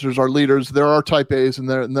police officers are leaders, there are type A's and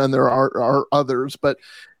then there are others. But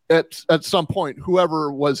at some point,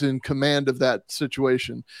 whoever was in command of that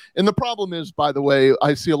situation. And the problem is, by the way,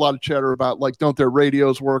 I see a lot of chatter about like, don't their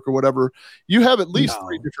radios work or whatever. You have at least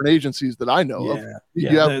 3 different agencies that I know of.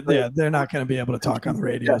 They're not going to be able to talk on the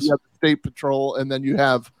radios. You have the State Patrol, and then you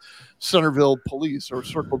have Centerville Police or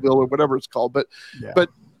Circleville or whatever it's called. But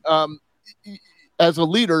as a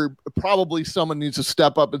leader, probably someone needs to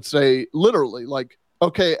step up and say, literally, like,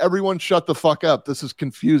 okay, everyone shut the fuck up. This is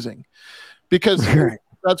confusing. Because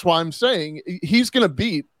that's why I'm saying he's going to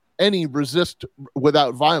beat any resist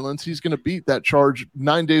without violence. He's going to beat that charge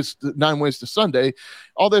 9 ways to Sunday.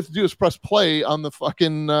 All they have to do is press play on the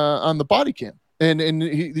fucking on the body cam, and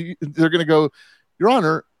they're going to go, Your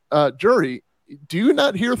Honor, jury, do you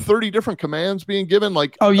not hear 30 different commands being given?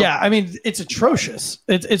 Like, oh yeah, I mean, it's atrocious.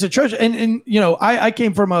 It's atrocious. And I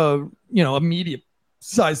came from a medium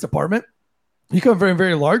sized department. You come from a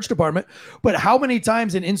very large department, but how many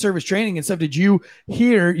times in in-service training and stuff did you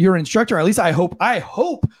hear your instructor? At least I hope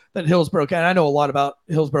that Hillsborough County, I know a lot about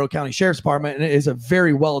Hillsborough County Sheriff's Department, and it is a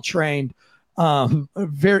very well-trained,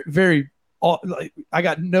 very, very I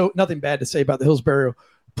got nothing bad to say about the Hillsborough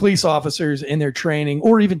police officers in their training,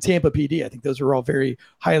 or even Tampa PD. I think those are all very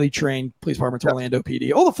highly trained police departments. Orlando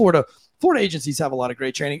PD, all the Florida agencies have a lot of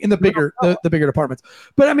great training in the bigger the bigger departments.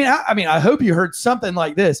 But I hope you heard something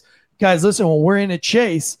like this, guys. Listen, when we're in a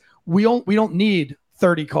chase, we don't need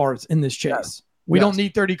 30 cars in this chase. We don't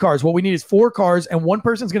need 30 cars. What we need is 4 cars, and one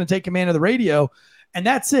person's going to take command of the radio, and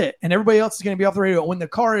that's it. And everybody else is going to be off the radio. When the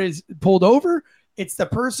car is pulled over, it's the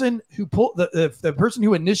person who pulled the person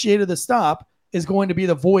who initiated the stop is going to be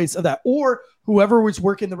the voice of that, or whoever was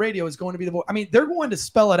working the radio is going to be the voice. I mean, they're going to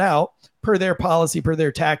spell it out per their policy, per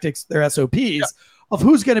their tactics, their SOPs of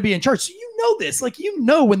who's going to be in charge. So you know this, like,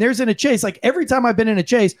 when there's in a chase, like every time I've been in a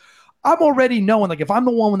chase, I'm already knowing, like, if I'm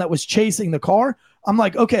the one that was chasing the car, I'm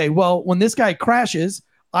like, okay, well, when this guy crashes,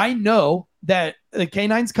 I know that the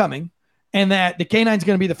K9's coming and that the K9's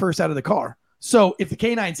going to be the first out of the car. So if the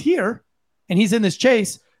K9's here and he's in this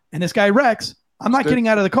chase and this guy wrecks, I'm not getting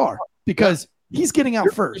out of the car because he's getting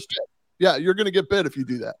out first. Yeah, you're going to get bit if you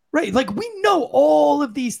do that. Right. Like, we know all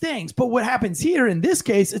of these things, but what happens here in this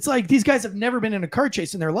case, it's like these guys have never been in a car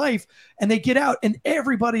chase in their life, and they get out and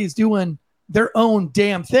everybody is doing their own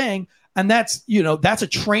damn thing. And that's a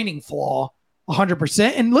training flaw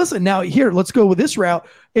 100%. And listen, now here, let's go with this route.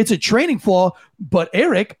 It's a training flaw, but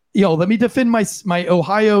Eric, let me defend my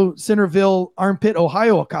Ohio, Centerville, Armpit,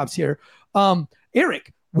 Ohio cops here.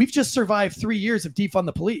 Eric, we've just survived 3 years of defund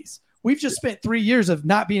the police. We've just spent 3 years of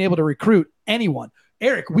not being able to recruit anyone.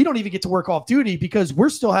 Eric, we don't even get to work off duty because we're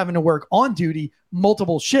still having to work on duty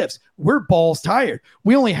multiple shifts. We're balls tired.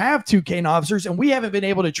 We only have 2 canine officers, and we haven't been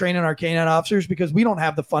able to train in our canine officers because we don't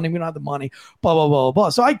have the funding. We don't have the money, blah, blah, blah, blah.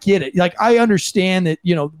 So I get it. Like, I understand that,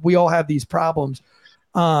 we all have these problems.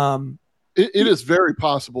 It is very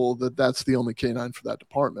possible that that's the only canine for that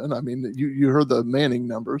department. I mean, you heard the Manning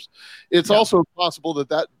numbers. It's also possible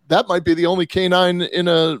that might be the only canine in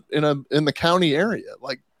the county area.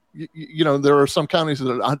 Like, there are some counties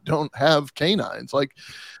that don't have canines. Like,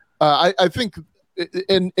 I think,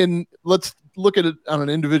 and let's look at it on an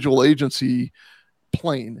individual agency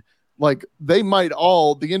plane. Like, the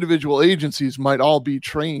individual agencies might all be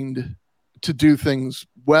trained to do things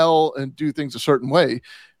well and do things a certain way.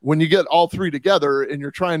 When you get all 3 together and you're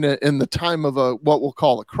trying to, in the time of what we'll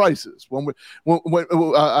call a crisis, when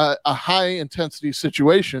a high intensity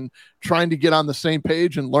situation, trying to get on the same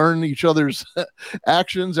page and learn each other's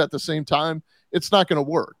actions at the same time, it's not going to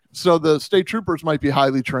work. So the state troopers might be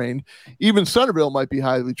highly trained. Even Centerville might be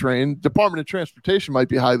highly trained. Department of Transportation might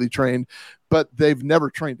be highly trained, but they've never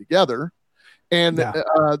trained together. And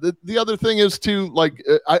the other thing is too, like,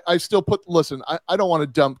 I still listen, I don't want to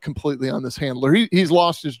dump completely on this handler. He's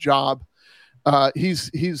lost his job.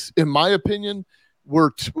 He's in my opinion,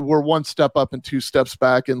 we're 1 step up and 2 steps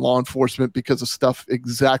back in law enforcement because of stuff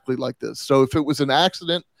exactly like this. So if it was an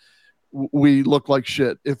accident, we look like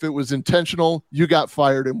shit. If it was intentional, you got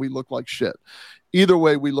fired and we look like shit. Either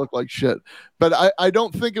way, we look like shit. But I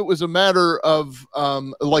don't think it was a matter of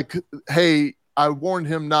like, hey, I warned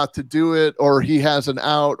him not to do it, or he has an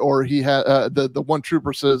out, or he had the one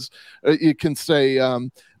trooper says, you can say, at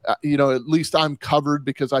least I'm covered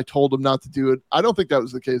because I told him not to do it. I don't think that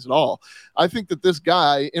was the case at all. I think that this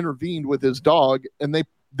guy intervened with his dog, and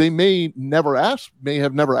they may have never asked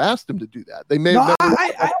him to do that. They may have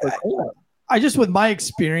never. I just, with my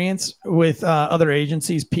experience with other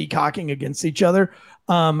agencies peacocking against each other,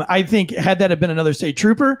 I think had that have been another state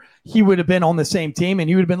trooper, he would have been on the same team, and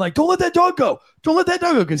he would have been like, don't let that dog go. Don't let that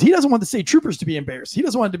dog go. Because he doesn't want the state troopers to be embarrassed. He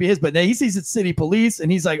doesn't want it to be his, but now he sees it's city police,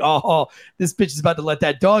 and he's like, oh, this bitch is about to let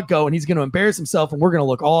that dog go, and he's going to embarrass himself, and we're going to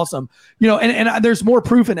look awesome. And there's more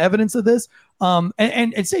proof and evidence of this. And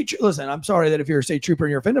listen, I'm sorry that if you're a state trooper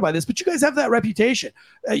and you're offended by this, but you guys have that reputation.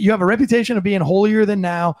 You have a reputation of being holier than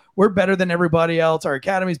thou. We're better than everybody else. Our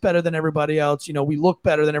academy's better than everybody else. We look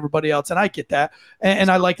better than everybody else, and I get that.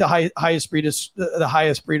 And I like the highest breed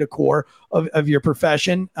of core of your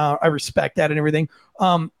profession. I respect that and everything.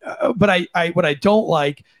 But what I don't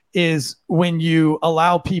like is when you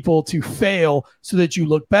allow people to fail so that you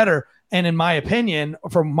look better. And in my opinion,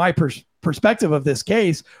 from my perspective of this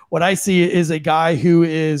case, what I see is a guy who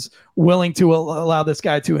is willing to allow this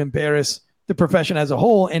guy to embarrass the profession as a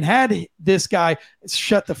whole. And had this guy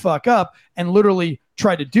shut the fuck up and literally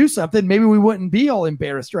try to do something, maybe we wouldn't be all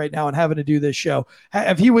embarrassed right now and having to do this show.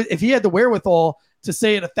 If he had the wherewithal to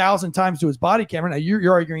say it 1,000 times to his body camera. Now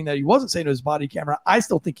you're arguing that he wasn't saying to his body camera. I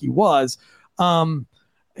still think he was. I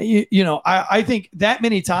think that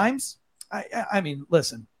many times. I mean,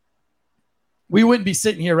 listen. We wouldn't be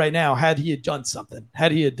sitting here right now had he done something.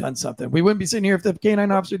 We wouldn't be sitting here if the canine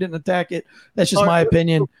officer didn't attack it. That's just my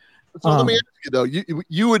opinion. So let me ask you though,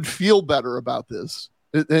 you would feel better about this,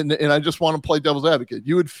 and I just want to play devil's advocate.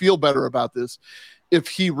 You would feel better about this if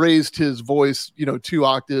he raised his voice, 2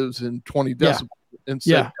 octaves and 20 decibels, and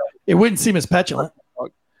said, it wouldn't seem as petulant.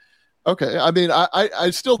 Okay, I mean, I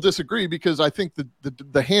still disagree because I think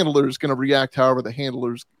the handler is going to react however the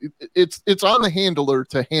handler's. It's on the handler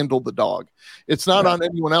to handle the dog. It's not on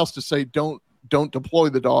anyone else to say don't deploy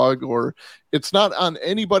the dog, or it's not on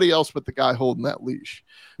anybody else but the guy holding that leash.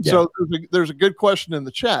 So there's a good question in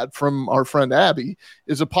the chat from our friend Abby.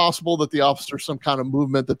 Is it possible that the officer some kind of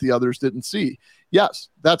movement that the others didn't see? Yes,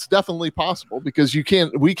 that's definitely possible because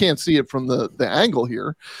we can't see it from the angle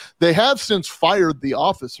here. They have since fired the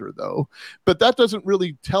officer though, but that doesn't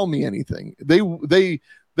really tell me anything. They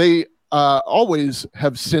always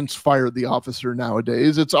have since fired the officer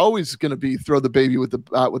nowadays. It's always going to be throw the baby with the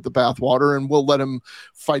bathwater, and we'll let him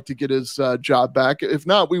fight to get his job back. If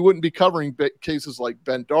not, we wouldn't be covering cases like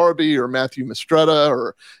Ben Darby or Matthew Mistretta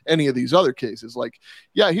or any of these other cases. Like,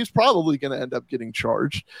 yeah, he's probably going to end up getting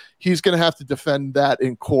charged. He's going to have to defend that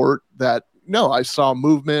in court that, no, I saw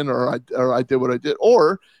movement or I did what I did.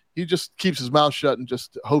 Or he just keeps his mouth shut and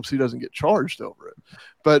just hopes he doesn't get charged over it.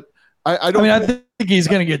 But I think he's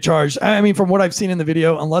going to get charged. I mean, from what I've seen in the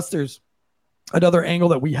video, unless there's another angle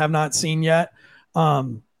that we have not seen yet, I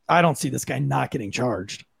don't see this guy not getting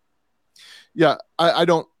charged. Yeah, I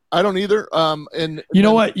don't either. And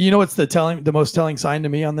what's the most telling sign to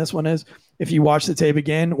me on this one is if you watch the tape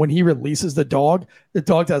again, when he releases the dog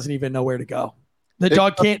doesn't even know where to go. The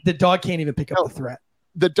dog can't even pick up the threat.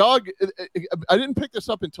 The dog, I didn't pick this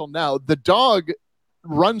up until now. The dog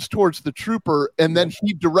runs towards the trooper and then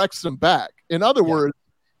he directs him back. In other words,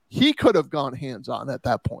 he could have gone hands-on at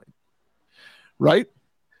that point, right?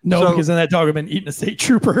 No, because then that dog would have been eating a state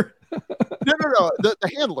trooper. No.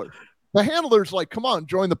 The handler's like, come on,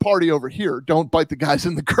 join the party over here. Don't bite the guys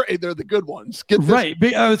in the gray. They're the good ones. Right.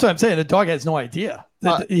 That's what I'm saying. The dog has no idea.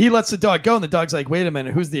 He lets the dog go, and the dog's like, wait a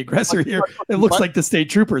minute, who's the aggressor here? It looks like the state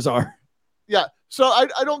troopers are. Yeah. So I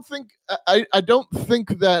don't think that I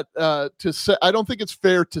don't think it's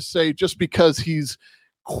fair to say just because he's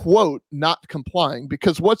quote not complying,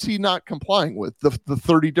 because what's he not complying with? The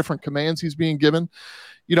 30 different commands he's being given.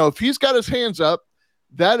 If he's got his hands up,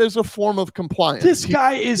 that is a form of compliance. This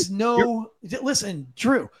guy is listen,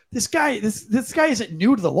 Drew, this guy isn't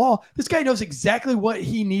new to the law. This guy knows exactly what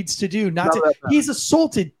he needs to do. He's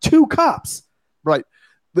assaulted 2 cops. Right.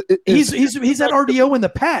 He's at RDO in the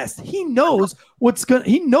past. He knows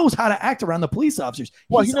he knows how to act around the police officers.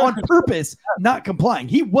 He's on purpose not complying.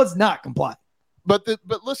 He was not complying. But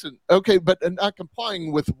listen, okay, but not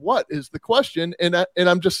complying with what is the question? And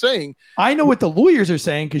I'm just saying. I know what the lawyers are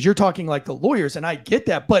saying because you're talking like the lawyers, and I get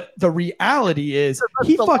that. But the reality is,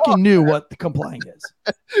 he fucking knew what the complying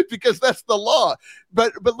is. Because that's the law.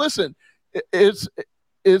 But listen,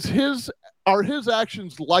 are his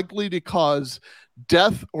actions likely to cause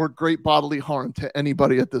death or great bodily harm to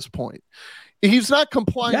anybody at this point? He's not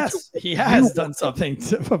complying. Yes, he has done something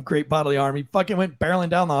of great bodily harm. He fucking went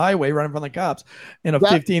barreling down the highway running from the cops in a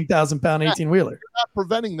 15,000-pound 18-wheeler. You're not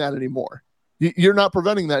preventing that anymore. You're not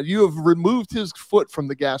preventing that. You have removed his foot from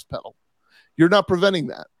the gas pedal. You're not preventing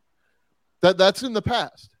that. That's in the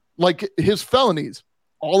past. Like his felonies,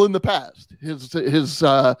 all in the past. His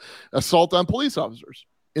assault on police officers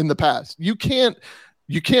in the past. You can't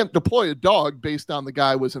deploy a dog based on the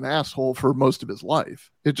guy was an asshole for most of his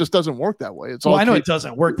life. It just doesn't work that way. I know it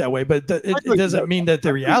doesn't work that way, but it doesn't mean that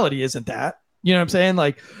the reality isn't that. You know what I'm saying?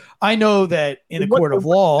 Like, I know that in a court of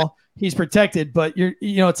law, he's protected, but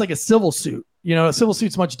it's like a civil suit. A civil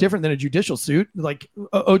suit's much different than a judicial suit. Like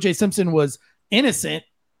O.J. Simpson was innocent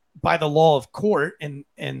by the law of court and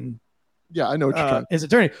yeah, I know what you're trying. His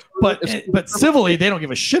attorney, but civilly they don't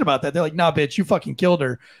give a shit about that. They're like, nah, bitch, you fucking killed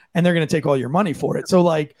her, and they're gonna take all your money for it. So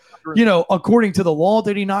like, according to the law,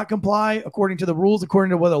 did he not comply? According to the rules,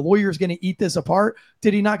 according to what a lawyer is gonna eat this apart,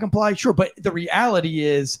 did he not comply? Sure, but the reality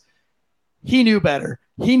is, he knew better.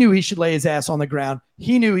 He knew he should lay his ass on the ground.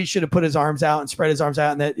 He knew he should have put his arms out and spread his arms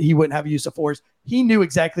out, and that he wouldn't have use of force. He knew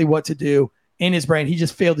exactly what to do in his brain. He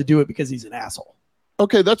just failed to do it because he's an asshole.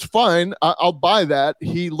 Okay, that's fine. I'll buy that.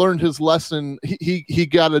 He learned his lesson. He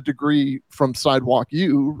got a degree from Sidewalk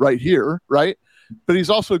U right here, right? But he's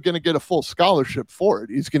also going to get a full scholarship for it.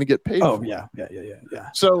 He's going to get paid. Oh, for yeah.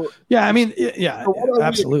 So yeah, I mean, yeah,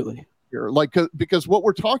 absolutely. Here, like, because what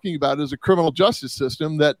we're talking about is a criminal justice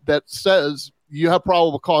system that says you have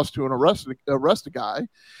probable cause to arrest a guy,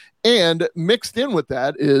 and mixed in with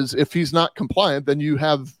that is if he's not compliant, then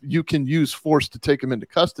you can use force to take him into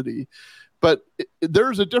custody. But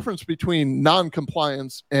there's a difference between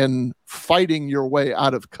non-compliance and fighting your way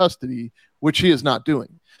out of custody, which he is not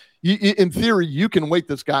doing. In theory, you can wait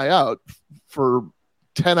this guy out for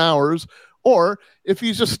 10 hours. Or if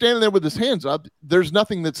he's just standing there with his hands up, there's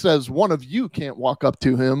nothing that says one of you can't walk up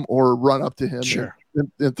to him or run up to him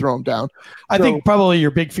and throw him down. I think probably your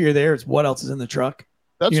big fear there is what else is in the truck.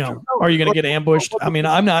 That's true. Are you going to get ambushed? I mean,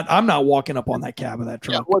 I'm not walking up on that cab of that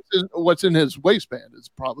truck. Yeah, what's in his waistband is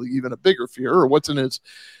probably even a bigger fear, or what's in his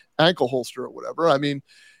ankle holster or whatever. I mean,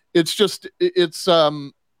 it's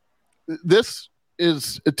this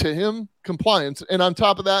is to him compliance. And on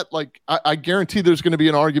top of that, like I guarantee there's going to be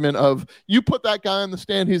an argument of you put that guy on the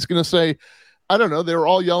stand. He's going to say, I don't know. They were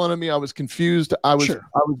all yelling at me. I was confused. I was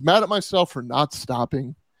mad at myself for not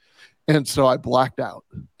stopping. And so I blacked out.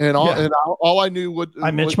 And all I knew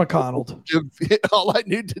Mitch McConnell. All I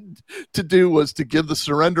needed to do was to give the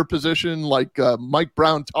surrender position like Mike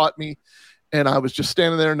Brown taught me. And I was just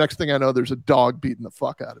standing there. Next thing I know, there's a dog beating the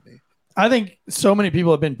fuck out of me. I think so many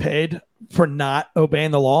people have been paid for not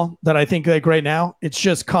obeying the law that I think like right now, it's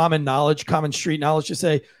just common knowledge, common street knowledge to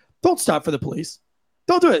say, don't stop for the police.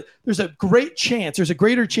 Don't do it. There's a greater chance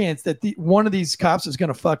that one of these cops is going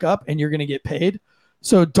to fuck up and you're going to get paid.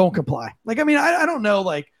 So don't comply. Like, I mean, I don't know.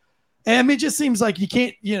 Like, I mean, it just seems like you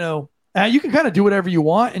can't, you can kind of do whatever you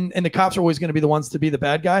want. And the cops are always going to be the ones to be the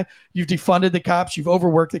bad guy. You've defunded the cops. You've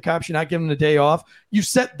overworked the cops. You're not giving them a day off. You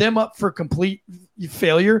set them up for complete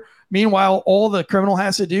failure. Meanwhile, all the criminal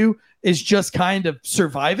has to do is just kind of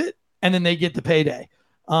survive it. And then they get the payday.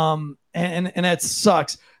 And that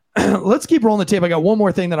sucks. Let's keep rolling the tape. I got one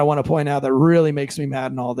more thing that I want to point out that really makes me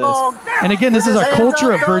mad in all this. And again, this is a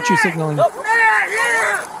culture of virtue signaling.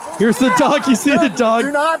 Here's the dog. You see the dog?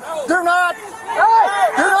 Do not.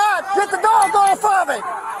 Get the dog off of it.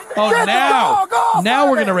 Oh, now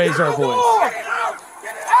we're going to raise our voice. Oh,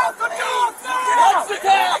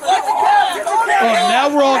 now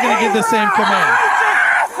we're all going to give the same command.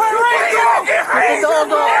 Get the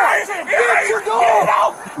dog off. Get your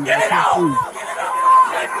dog. Get it out.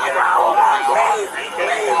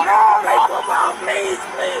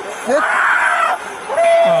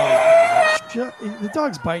 The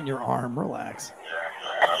dog's biting your arm. Relax.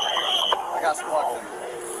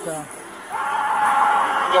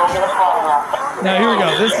 Now here we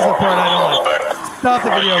go. This is the part I don't like. Stop the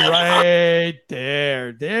video right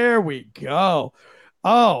there. There we go.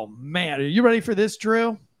 Oh man, are you ready for this,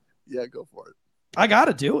 Drew? Yeah, go for it. I got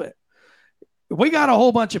to do it. We got a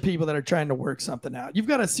whole bunch of people that are trying to work something out. You've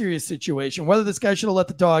got a serious situation. Whether this guy should have let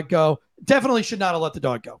the dog go, definitely should not have let the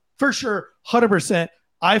dog go. For sure, 100%.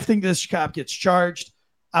 I think this cop gets charged.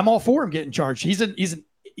 I'm all for him getting charged. He's an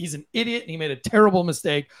idiot and he made a terrible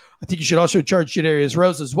mistake. I think you should also charge Jadarrius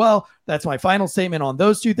Rose as well. That's my final statement on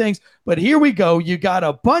those two things. But here we go. You got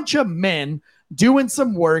a bunch of men doing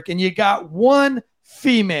some work and you got one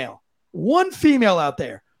female out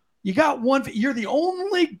there. You got one. You're the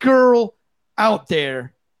only girl out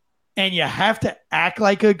there and you have to act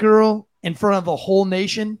like a girl in front of the whole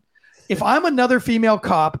nation. If I'm another female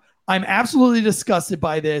cop, I'm absolutely disgusted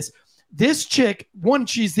by this. This chick,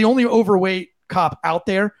 she's the only overweight cop out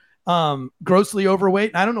there, grossly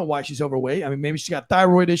overweight. I don't know why she's overweight. I mean, maybe she's got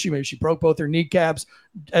thyroid issue. Maybe she broke both her kneecaps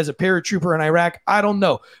as a paratrooper in Iraq. I don't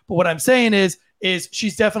know. But what I'm saying is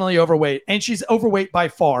she's definitely overweight, and she's overweight by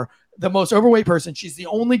far. The most overweight person. She's the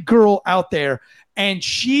only girl out there, and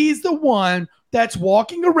she's the one that's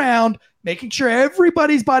walking around making sure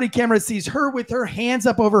everybody's body camera sees her with her hands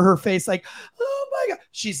up over her face like, oh my God.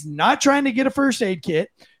 She's not trying to get a first aid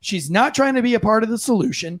kit. She's not trying to be a part of the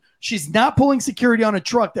solution. She's not pulling security on a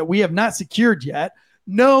truck that we have not secured yet.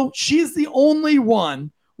 No, she's the only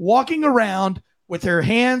one walking around with her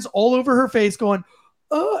hands all over her face going,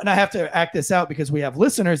 oh, and I have to act this out because we have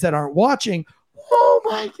listeners that aren't watching. Oh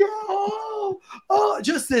my God. Oh,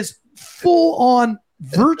 just this full on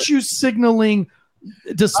virtue signaling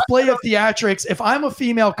display of theatrics. If I'm a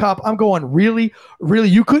female cop, I'm going, really?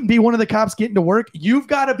 You couldn't be one of the cops getting to work? You've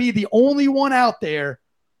got to be the only one out there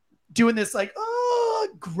doing this like, oh,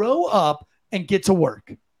 grow up and get to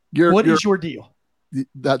work. What is your deal? You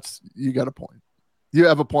got a point. You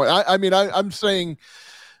have a point. I'm saying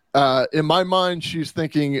in my mind, she's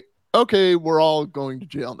thinking, okay, we're all going to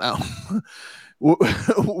jail now.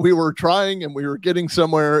 We were trying and we were getting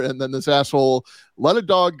somewhere, and then this asshole let a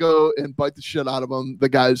dog go and bite the shit out of him. The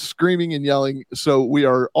guy's screaming and yelling, so we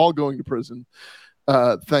are all going to prison.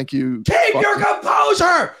 Thank you. Keep your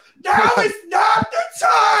composure. Now is not the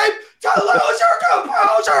time to lose your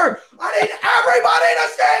composure. I need everybody to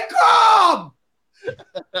stay calm.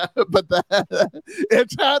 But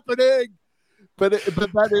it's happening. But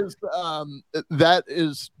that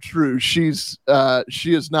is true. She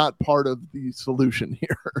is not part of the solution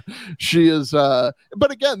here. She is.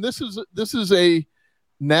 But again, this is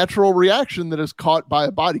natural reaction that is caught by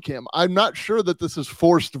a body cam. I'm not sure that this is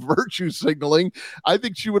forced virtue signaling. I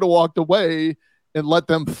think she would have walked away and let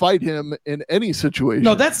them fight him in any situation.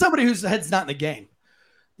 No, that's somebody whose head's not in the game.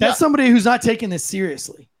 That's somebody who's not taking this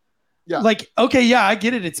seriously. Yeah. Like, okay, yeah, I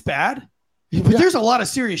get it. It's bad. But there's a lot of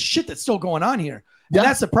serious shit that's still going on here. And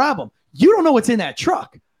that's the problem. You don't know what's in that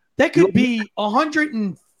truck. That could be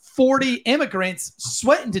 140 immigrants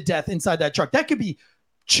sweating to death inside that truck. That could be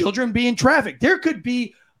children being trafficked. There could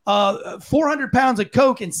be 400 pounds of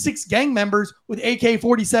coke and 6 gang members with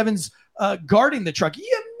AK-47s guarding the truck.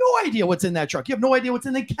 You have no idea what's in that truck. You have no idea what's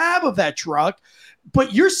in the cab of that truck.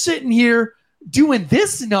 But you're sitting here doing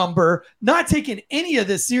this number, not taking any of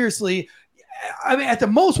this seriously. I mean, at the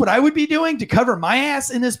most, what I would be doing to cover my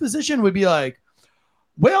ass in this position would be like,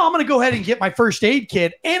 well, I'm going to go ahead and get my first aid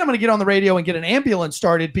kit, and I'm going to get on the radio and get an ambulance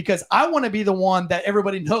started because I want to be the one that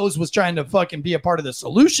everybody knows was trying to fucking be a part of the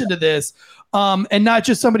solution to this, and not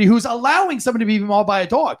just somebody who's allowing somebody to be mauled by a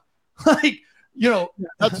dog. Like, you know,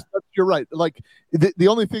 that's you're right. Like the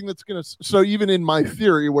only thing that's going to, so even in my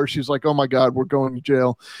theory where she's like, oh my God, we're going to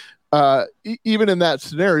jail. Even in that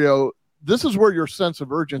scenario, this is where your sense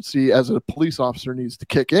of urgency as a police officer needs to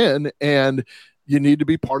kick in, and you need to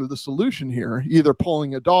be part of the solution here, either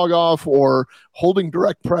pulling a dog off or holding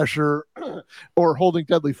direct pressure or holding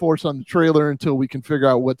deadly force on the trailer until we can figure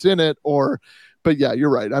out what's in it. But yeah, you're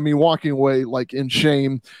right. I mean, walking away like in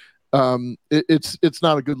shame, it's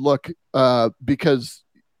not a good look because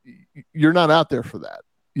you're not out there for that.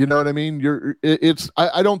 You know what I mean?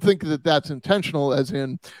 I don't think that that's intentional, as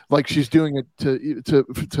in like she's doing it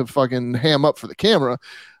to fucking ham up for the camera.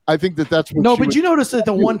 I think that that's what but you notice that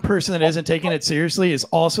the one person that isn't taking it seriously is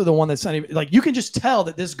also the one that's not even, like, you can just tell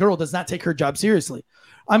that this girl does not take her job seriously.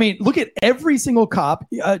 I mean, look at every single cop.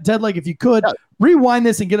 Deadleg, if you could rewind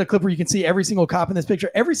this and get a clip where you can see every single cop in this picture.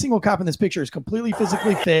 Every single cop in this picture is completely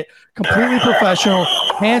physically fit, completely professional,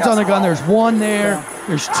 hands on the gun. There's 1 there.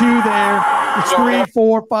 There's 2 there. There's 3,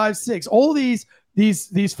 4, 5, 6. All these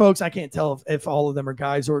folks, I can't tell if all of them are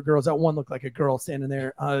guys or girls. That one looked like a girl standing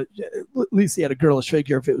there. At least he had a girlish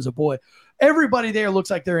figure if it was a boy. Everybody there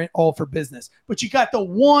looks like they're all for business. But you got the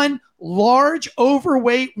one large,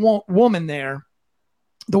 overweight woman there,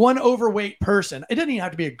 the one overweight person. It doesn't even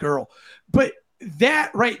have to be a girl. But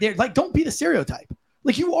that right there, like, don't be the stereotype.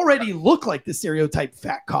 Like, you already look like the stereotype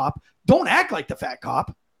fat cop. Don't act like the fat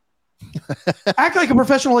cop. Act like a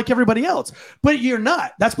professional like everybody else, but you're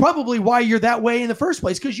not. That's probably why you're that way in the first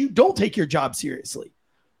place, because you don't take your job seriously.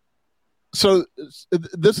 So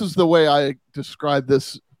this is the way I described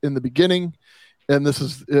this in the beginning, and this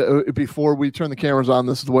is before we turn the cameras on.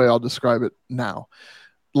 This is the way I'll describe it now.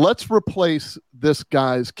 Let's replace this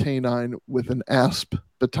guy's canine with an asp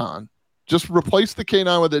baton. Just replace the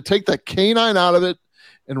canine with it. Take that canine out of it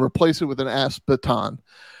and replace it with an asp baton.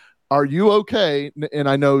 Are you okay? And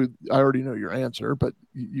I already know your answer, but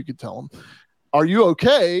you could tell him. Are you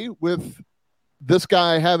okay with this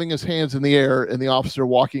guy having his hands in the air and the officer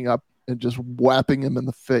walking up and just whapping him in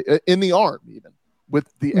the face, in the arm, even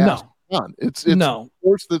with the ass on? It's a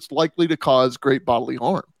force that's likely to cause great bodily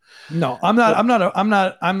harm. No, I'm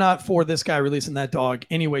not for this guy releasing that dog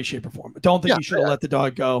any way, shape, or form. I don't think you should have let the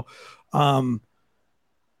dog go.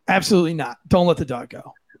 Absolutely not. Don't let the dog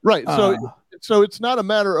go. Right. So it's not a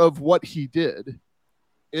matter of what he did.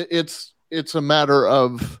 It's a matter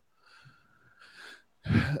of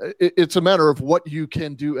what you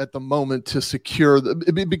can do at the moment to secure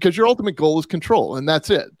because your ultimate goal is control, and that's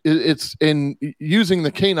it. It's in using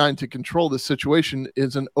the canine to control the situation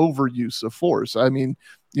is an overuse of force. I mean,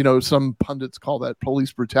 some pundits call that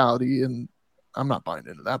police brutality, and I'm not buying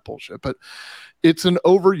into that bullshit, but it's an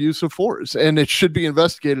overuse of force, and it should be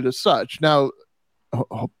investigated as such. Now,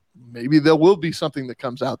 maybe there will be something that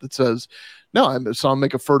comes out that says, no, I saw him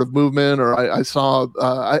make a furtive movement, or I saw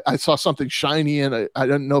something shiny, and I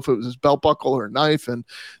didn't know if it was his belt buckle or a knife, and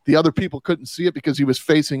the other people couldn't see it because he was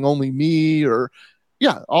facing only me, or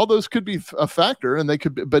all those could be a factor, and they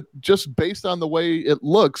could be, but just based on the way it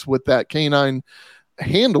looks with that canine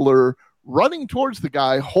handler running towards the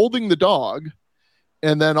guy, holding the dog,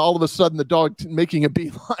 and then all of a sudden the dog making a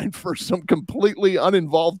beeline for some completely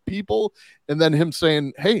uninvolved people, and then him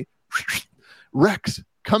saying, hey, Rex,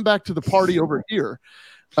 come back to the party over here.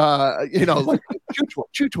 Like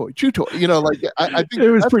chew toy. Like I think it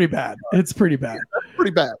was pretty bad. It's pretty bad.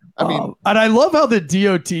 pretty bad. I mean, and I love how the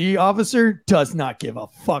DOT officer does not give a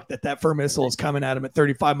fuck that fur missile is coming at him at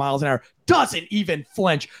 35 miles an hour. Doesn't even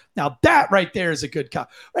flinch. Now that right there is a good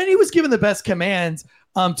cop. And he was given the best commands.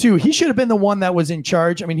 Too. He should have been the one that was in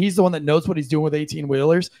charge. I mean, he's the one that knows what he's doing with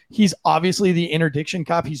 18-wheelers. He's obviously the interdiction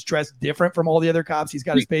cop. He's dressed different from all the other cops. He's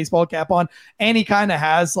got his baseball cap on, and he kind of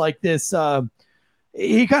has like this.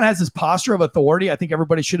 He kind of has this posture of authority. I think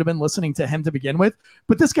everybody should have been listening to him to begin with.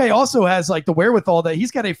 But this guy also has like the wherewithal that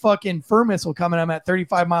he's got a fucking fur missile coming at him at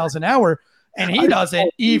 35 miles an hour, and he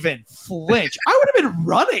doesn't even flinch. I would have been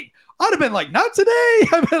running. I'd have been like, not today.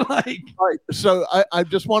 I've been like, all right. So I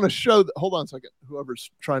just want to show that. Hold on a second. Whoever's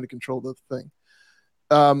trying to control the thing.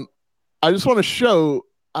 I just want to show.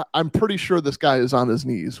 I'm pretty sure this guy is on his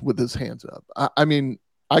knees with his hands up. I mean,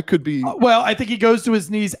 I could be. Well, I think he goes to his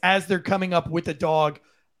knees as they're coming up with the dog.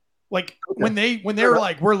 Like when they're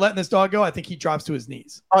like, we're letting this dog go, I think he drops to his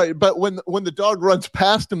knees. All right, but when the dog runs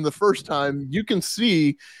past him the first time, you can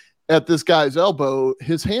see at this guy's elbow,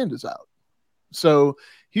 his hand is out. So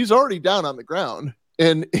he's already down on the ground,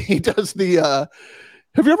 and he does the.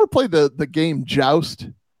 Have you ever played the game Joust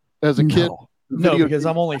as a kid? No, because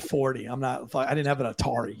I'm only 40. I'm not. I didn't have an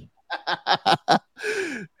Atari.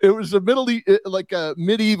 It was a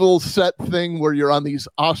medieval set thing where you're on these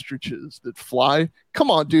ostriches that fly. Come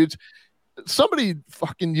on, dudes. Somebody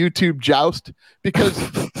fucking YouTube Joust because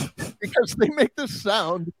they make this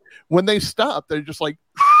sound when they stop. They're just like,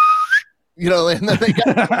 and then they get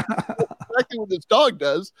exactly what this dog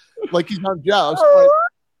does, like he's on Joust. Right?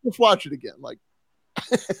 Let's watch it again. Like,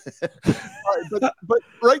 right, but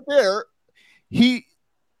right there,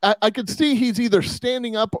 I could see he's either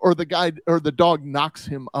standing up or the guy or the dog knocks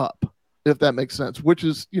him up, if that makes sense, which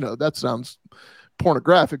is, that sounds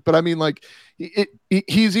pornographic, but I mean, like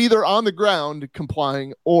he's either on the ground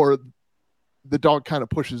complying or the dog kind of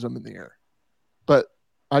pushes him in the air, but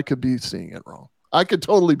I could be seeing it wrong. I could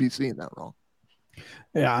totally be seeing that wrong.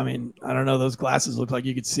 Yeah. I mean, I don't know. Those glasses look like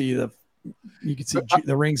you could see the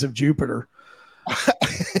rings of Jupiter.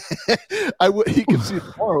 He can see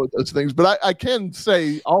tomorrow with those things, but I can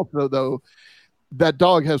say also though that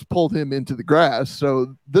dog has pulled him into the grass,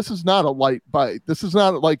 so this is not a light bite. This is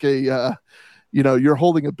not like a you're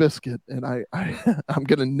holding a biscuit and I'm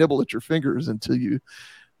gonna nibble at your fingers until you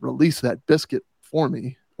release that biscuit for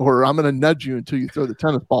me, or I'm gonna nudge you until you throw the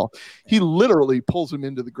tennis ball. He literally pulls him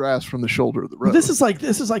into the grass from the shoulder of the road. This is like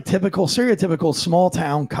stereotypical small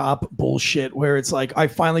town cop bullshit where it's like, I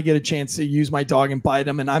finally get a chance to use my dog and bite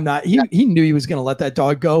him, and I'm not. He knew he was going to let that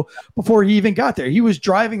dog go before he even got there. He was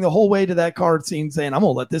driving the whole way to that car scene saying, I'm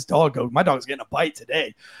going to let this dog go. My dog's getting a bite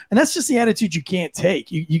today. And that's just the attitude you can't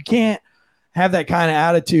take. You can't have that kind of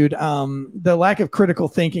attitude. The lack of critical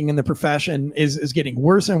thinking in the profession is getting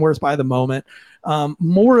worse and worse by the moment.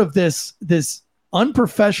 More of this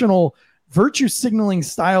unprofessional virtue signaling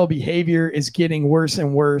style behavior is getting worse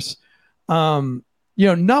and worse.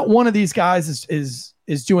 Not one of these guys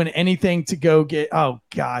is doing anything to go get, oh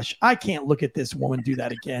gosh, I can't look at this woman do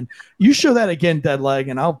that again. You show that again, dead leg,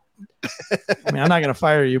 and I'm not going to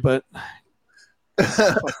fire you, but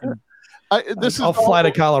I'll fly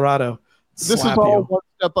to Colorado. This is all one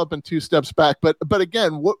step up and two steps back. But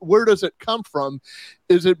again, where does it come from?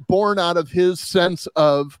 Is it born out of his sense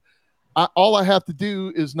of all I have to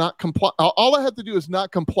do is not comply? All I have to do is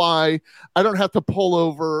not comply. I don't have to pull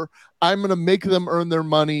over. I'm going to make them earn their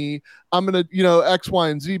money. I'm going to, X, Y,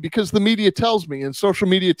 and Z, because the media tells me and social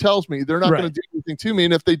media tells me they're not going to do anything to me.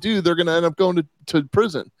 And if they do, they're going to end up going to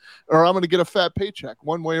prison, or I'm going to get a fat paycheck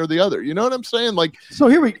one way or the other. You know what I'm saying? Like, so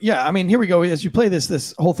here we go. As you play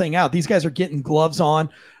this whole thing out, these guys are getting gloves on.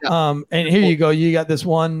 Yeah. And here you go. You got this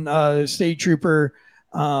one state trooper,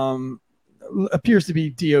 appears to be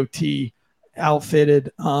DOT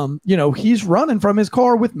outfitted. He's running from his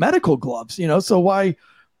car with medical gloves, so why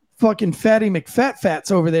fucking Fatty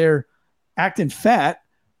McFat's over there acting fat?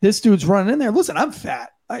 This dude's running in there. Listen, I'm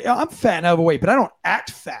fat. I'm fat and overweight, but I don't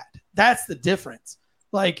act fat. That's the difference.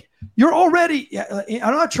 Like, you're already,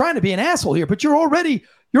 I'm not trying to be an asshole here, but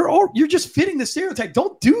you're just fitting the stereotype.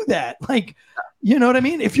 Don't do that. Like, you know what I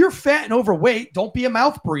mean? If you're fat and overweight, don't be a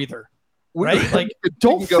mouth breather, right? Like,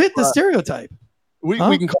 don't fit the stereotype. We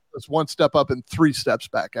can call this one step up and three steps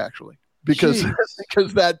back, actually, because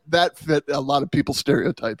that fit a lot of people's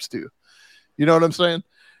stereotypes too. You know what I'm saying?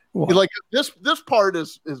 What? Like this part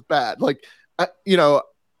is bad. Like, I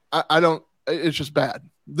don't. It's just bad.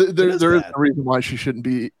 There is a reason why she shouldn't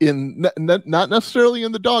be in, not necessarily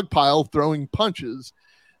in the dog pile throwing punches,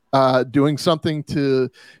 doing something to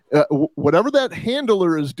whatever that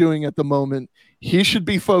handler is doing at the moment. He should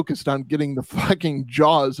be focused on getting the fucking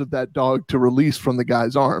jaws of that dog to release from the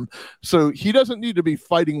guy's arm. So he doesn't need to be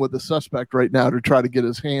fighting with the suspect right now to try to get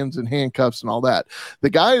his hands in handcuffs and all that. The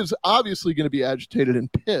guy is obviously going to be agitated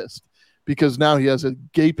and pissed because now he has a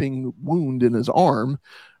gaping wound in his arm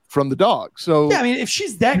from the dog. So yeah, I mean, if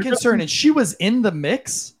she's that concerned and she was in the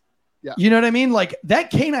mix, you know what I mean? Like, that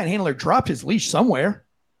canine handler dropped his leash somewhere.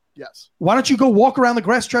 Yes. Why don't you go walk around the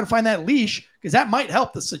grass, try to find that leash? Because that might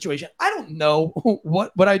help the situation. I don't know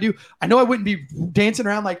what I do. I know I wouldn't be dancing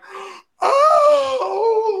around like,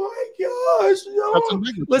 oh my gosh. No.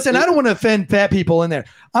 Listen, I don't want to offend fat people in there.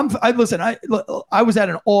 I was at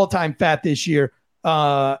an all-time fat this year.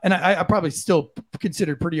 And I probably still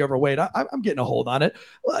considered pretty overweight. I'm getting a hold on it.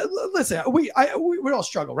 Listen, we all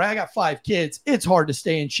struggle, right? I got 5 kids. It's hard to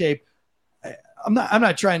stay in shape. I'm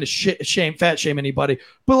not trying to fat shame anybody,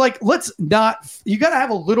 but like, you got to have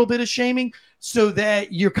a little bit of shaming so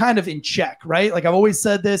that you're kind of in check, right? Like, I've always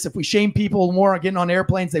said this, if we shame people more on getting on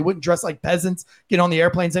airplanes, they wouldn't dress like peasants, get on the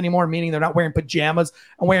airplanes anymore, meaning they're not wearing pajamas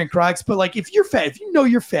and wearing Crocs. But like, if you're fat, if you know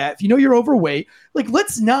you're fat, if you know you're overweight, like,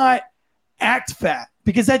 let's not act fat,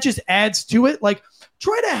 because that just adds to it. Like,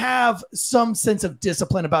 try to have some sense of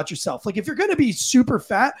discipline about yourself. Like, if you're going to be super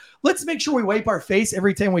fat, let's make sure we wipe our face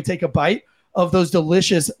every time we take a bite of those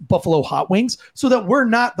delicious buffalo hot wings, so that we're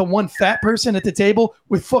not the one fat person at the table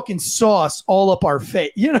with fucking sauce all up our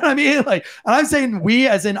face. You know what I mean? Like, and I'm saying we,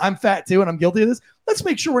 as in I'm fat too, and I'm guilty of this. Let's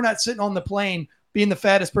make sure we're not sitting on the plane being the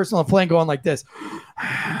fattest person on the plane going like this.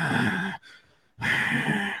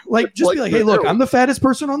 Like, just be like, hey, look, I'm the fattest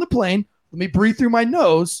person on the plane. Let me breathe through my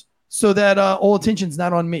nose so that all attention's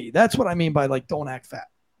not on me. That's what I mean by, like, don't act fat.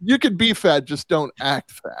 You could be fat, just don't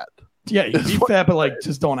act fat. Yeah, you can be fat, but like,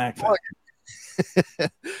 just don't act fat.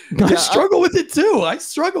 I struggle with it too. I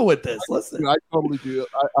struggle with this. Listen, I totally do.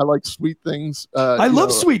 I like sweet things. I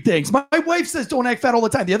love sweet things. My wife says don't act fat all the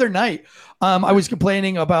time. The other night, I was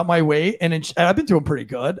complaining about my weight, and I've been doing pretty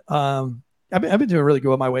good. I've been doing really good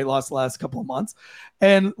with my weight loss the last couple of months.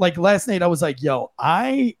 And like last night, I was like, yo,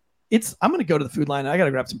 I'm going to go to the food line. And I got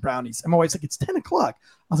to grab some brownies. And my wife's like, it's 10 o'clock.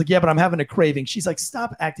 I was like, yeah, but I'm having a craving. She's like,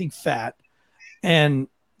 stop acting fat and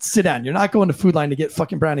sit down. You're not going to food line to get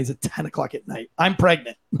fucking brownies at 10 o'clock at night. I'm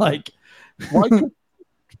pregnant. Like, why can't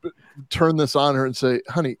you turn this on her and say,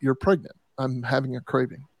 honey, you're pregnant. I'm having a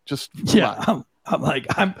craving. Just yeah. I'm like,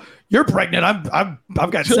 you're pregnant.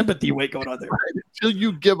 I've got sympathy weight going on there. Until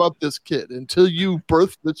you give up this kid, until you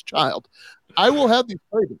birth this child, I will have these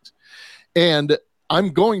cravings, and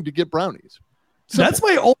I'm going to get brownies. Simple. That's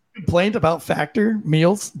my only complaint about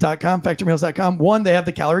factormeals.com. One, they have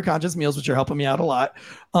the calorie conscious meals, which are helping me out a lot.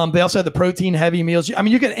 They also have the protein heavy meals. I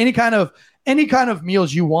mean, you get any kind of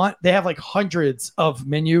meals you want. They have like hundreds of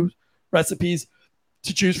menu recipes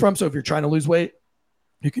to choose from. So if you're trying to lose weight,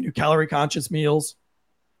 you can do calorie conscious meals.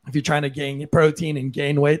 If you're trying to gain protein and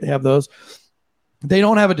gain weight, they have those. They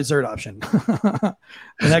don't have a dessert option. And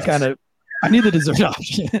that kind of, I need the dessert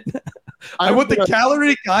option. I want the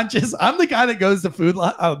calorie conscious. I'm the guy that goes to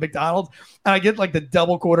McDonald's, and I get like the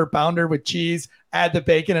double quarter pounder with cheese, add the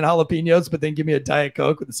bacon and jalapenos, but then give me a Diet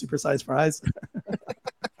Coke with the supersized fries.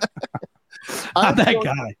 I'm that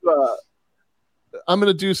guy. I'm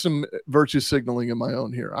going to do some virtue signaling in my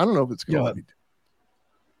own here. I don't know if it's going to be.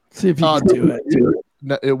 See if you can do it.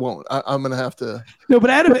 No, it won't. I'm going to have to. No, but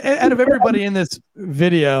out of everybody in this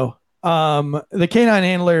video, the canine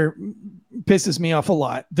handler pisses me off a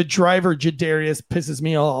lot. The driver, Jadarrius, pisses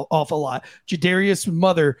me off a lot. Jadarrius'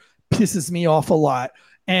 mother pisses me off a lot.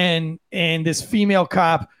 And this female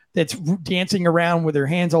cop that's dancing around with her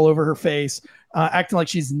hands all over her face, acting like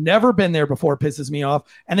she's never been there before, pisses me off.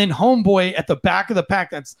 And then homeboy at the back of the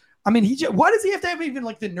pack, why does he have to have even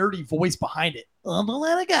like the nerdy voice behind it? Oh, don't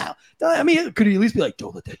let it go. I mean, could he at least be like,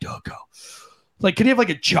 don't let that dog go? Like, could he have like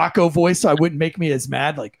a Jocko voice so I wouldn't make me as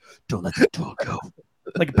mad? Like, don't let the dog go.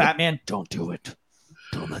 Like Batman, don't do it.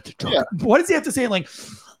 Don't let the dog go. What does he have to say? Like,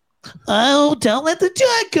 oh, don't let the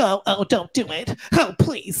dog go. Oh, don't do it. Oh,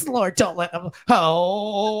 please, Lord, don't let him.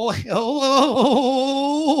 Oh.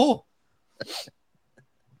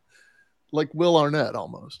 Like Will Arnett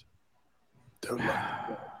almost. Don't let him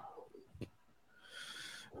go.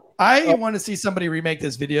 I want to see somebody remake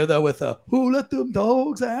this video though with a "Who let them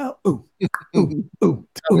dogs out?" Ooh, ooh, ooh.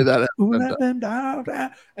 Tell me that. Who let them dogs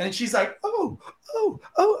out? And then she's like, "Oh."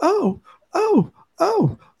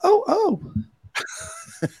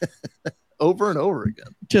 Over and over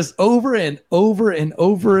again. Just over and over and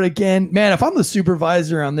over again. Man, if I'm the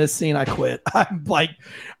supervisor on this scene, I quit. I'm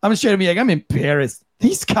straight to be like, I'm embarrassed.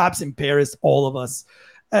 These cops embarrassed all of us.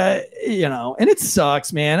 And it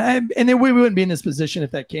sucks, man. And then we wouldn't be in this position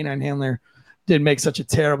if that canine handler did make such a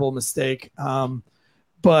terrible mistake.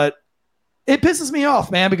 But it pisses me off,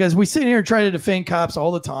 man, because we sit here and try to defend cops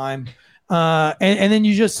all the time. And then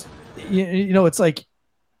you just, you know, it's like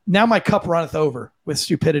now my cup runneth over with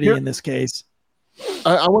stupidity in this case.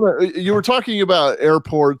 I want to, you were talking about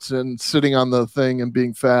airports and sitting on the thing and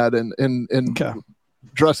being fat and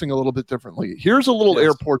dressing a little bit differently. Here's a little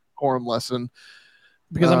airport decorum lesson.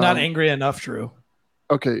 Because I'm not angry enough, Drew.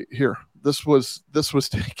 Okay, here. This was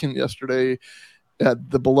taken yesterday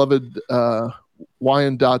at the beloved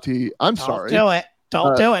Wyandotte. I'm sorry. Do it.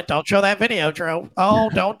 Don't do it. Don't show that video, Drew. Oh,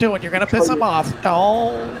 don't do it. You're going to piss him off.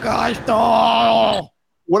 Oh, gosh, no.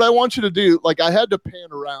 What I want you to do, like I had to pan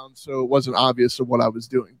around so it wasn't obvious of what I was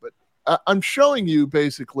doing, but I'm showing you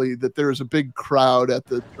basically that there's a big crowd at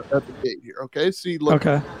the gate here. Okay, see, look.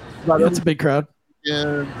 Okay, that's a big crowd.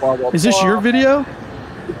 And blah, blah, Is this your video?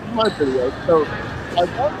 This is my video. So I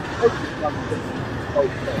want to focus on this.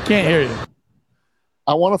 Okay. I can't hear you.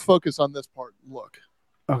 I want to focus on this part. Look.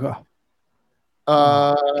 Okay.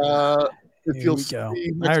 If you'll see I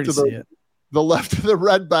next already to see it. the left of the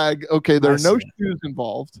red bag, okay, there are no shoes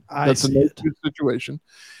involved. That's a no-shoe situation.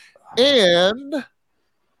 And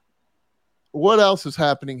what else is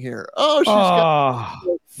happening here? Oh, she's got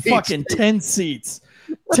fucking 10 seats.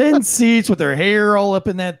 10 seats with her hair all up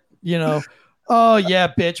in that, you know. Oh, yeah,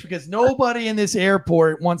 bitch, because nobody in this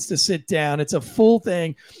airport wants to sit down. It's a full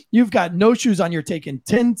thing. You've got no shoes on. You're taking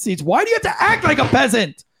 10 seats. Why do you have to act like a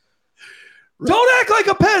peasant? Right. Don't act like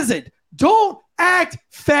a peasant. Don't act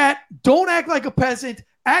fat. Don't act like a peasant.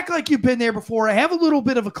 Act like you've been there before. Have a little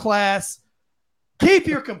bit of a class. Keep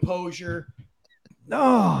your composure.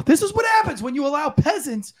 No, this is what happens when you allow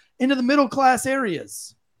peasants into the middle class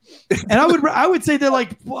areas. And I would say that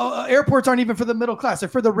like airports aren't even for the middle class; they're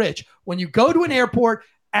for the rich. When you go to an airport,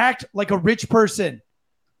 act like a rich person.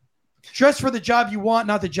 Dress for the job you want,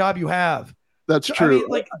 not the job you have. That's true. I mean,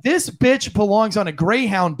 like this bitch belongs on a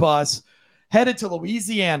Greyhound bus headed to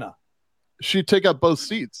Louisiana. She'd take up both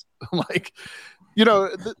seats. Like, you know,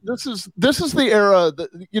 this is the era that,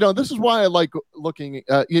 you know, this is why I like looking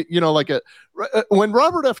at, you know, like when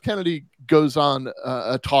Robert F. Kennedy goes on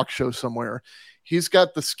a talk show somewhere, he's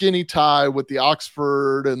got the skinny tie with the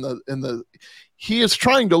Oxford and he is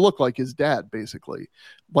trying to look like his dad, basically,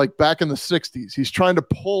 like back in the 60s. He's trying to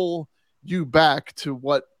pull you back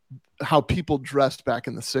to how people dressed back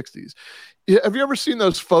in the 60s. Have you ever seen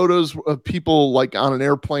those photos of people like on an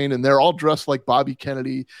airplane and they're all dressed like Bobby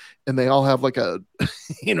Kennedy and they all have like a,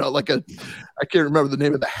 you know, like I can't remember the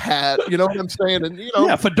name of the hat, you know what I'm saying? And, you know,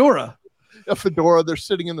 yeah, fedora. A fedora. They're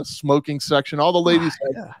sitting in the smoking section. All the ladies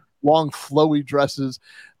have long flowy dresses.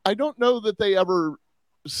 I don't know that they ever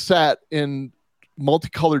sat in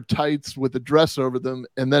multicolored tights with a dress over them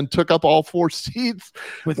and then took up all 4 seats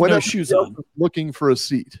with no shoes on, looking for a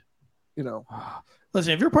seat. You know,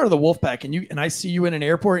 listen, if you're part of the Wolfpack and I see you in an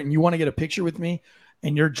airport and you want to get a picture with me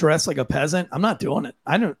and you're dressed like a peasant, I'm not doing it.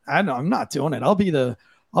 I know I'm not doing it. I'll be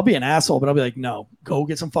an asshole, but I'll be like, no, go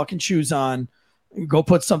get some fucking shoes on, go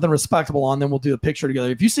put something respectable on, then we'll do a picture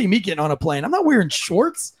together. If you see me getting on a plane, I'm not wearing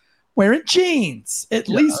shorts, wearing jeans, at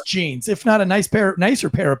least jeans, if not a nicer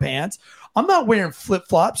pair of pants. I'm not wearing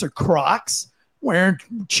flip-flops or Crocs, wearing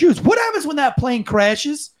shoes. What happens when that plane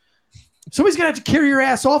crashes? Somebody's gonna have to carry your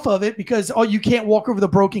ass off of it because you can't walk over the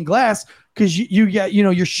broken glass because you got, you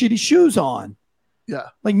know, your shitty shoes on. Yeah.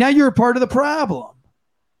 Like now you're a part of the problem.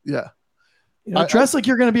 Yeah. You know, dress like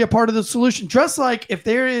you're going to be a part of the solution. Dress like if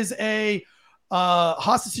there is a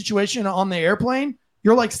hostage situation on the airplane,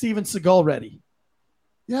 you're like Steven Seagal ready.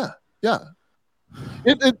 Yeah. Yeah.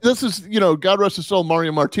 This is, you know, God rest his soul,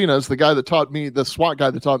 Mario Martinez, the guy that taught me, the SWAT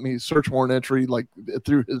guy that taught me search warrant entry, like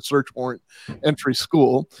through his search warrant entry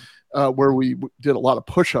school. Where we did a lot of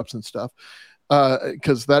push-ups and stuff,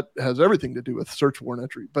 because that has everything to do with search warrant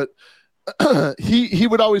entry. But he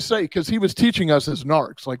would always say, because he was teaching us as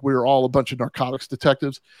narcs, like we were all a bunch of narcotics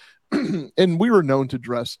detectives, and we were known to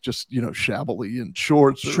dress just, you know, shabbily in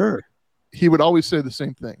shorts. Sure. He would always say the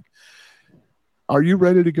same thing. Are you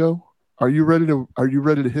ready to go? Are you ready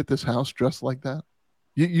to hit this house dressed like that?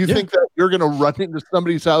 You think that you're going to run into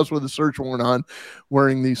somebody's house with a search warrant on,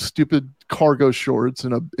 wearing these stupid cargo shorts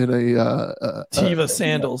and a Teva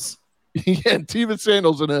sandals? Yeah, Teva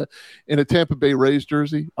sandals in a Tampa Bay Rays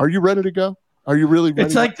jersey. Are you ready to go? Are you really ready?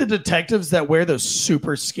 It's like the detectives that wear those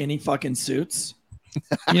super skinny fucking suits.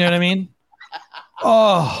 You know what I mean?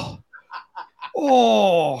 Oh,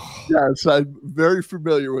 Oh, yes, I'm very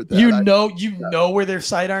familiar with that. You know where their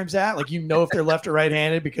sidearms at. Like, if they're left or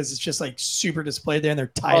right-handed because it's just like super displayed there in their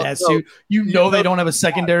tight ass suit. They don't have a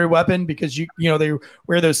secondary weapon because they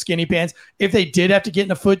wear those skinny pants. If they did have to get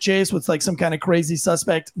in a foot chase with like some kind of crazy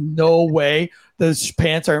suspect, no way those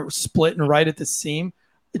pants are splitting right at the seam.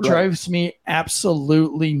 It drives me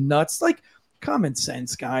absolutely nuts. Like, common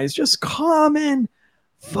sense, guys. Just common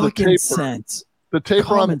fucking sense. The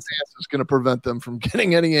taper on the pants is going to prevent them from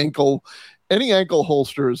getting any ankle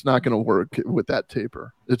holster is not going to work with that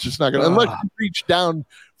taper. It's just not going to, unless you reach down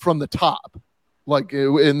from the top,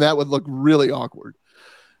 and that would look really awkward.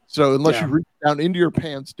 So unless you reach down into your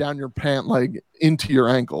pants, down your pant leg into your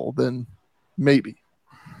ankle, then maybe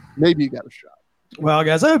you got a shot. Well,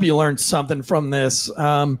 guys, I hope you learned something from this.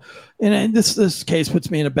 And this case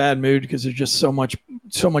puts me in a bad mood because there's just so much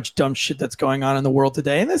dumb shit that's going on in the world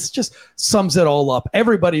today. And this just sums it all up.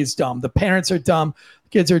 Everybody's dumb. The parents are dumb. The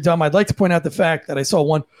kids are dumb. I'd like to point out the fact that I saw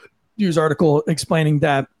one news article explaining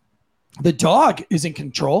that the dog is in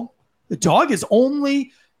control. The dog is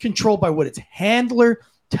only controlled by what its handler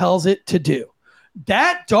tells it to do.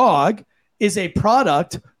 That dog is a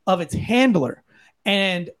product of its handler.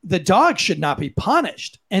 And the dog should not be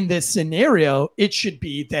punished. In this scenario, it should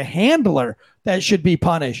be the handler that should be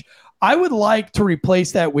punished. I would like to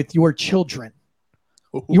replace that with your children.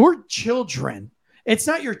 Your children. It's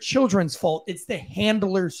not your children's fault. It's the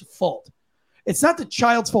handler's fault. It's not the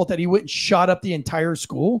child's fault that he went and shot up the entire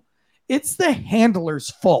school. It's the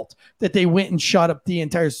handler's fault that they went and shot up the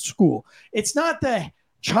entire school. It's not the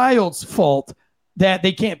child's fault that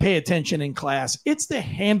they can't pay attention in class. It's the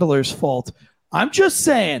handler's fault. I'm just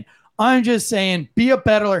saying, be a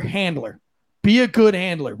better handler. Be a good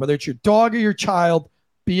handler. Whether it's your dog or your child,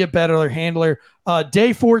 be a better handler.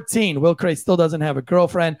 Day 14, Will Cray still doesn't have a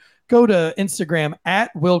girlfriend. Go to Instagram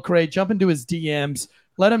at Will Cray. Jump into his DMs.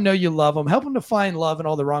 Let him know you love him. Help him to find love in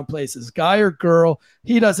all the wrong places. Guy or girl,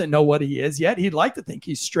 he doesn't know what he is yet. He'd like to think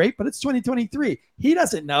he's straight, but it's 2023. He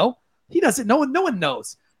doesn't know. No one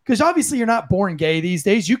knows. Because obviously you're not born gay these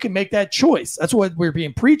days. You can make that choice. That's what we're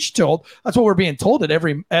being told. That's what we're being told at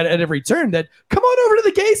every turn, that come on over to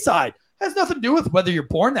the gay side. It has nothing to do with whether you're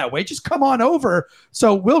born that way. Just come on over.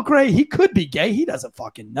 So Will Gray, he could be gay. He doesn't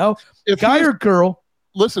fucking know. Guy or girl.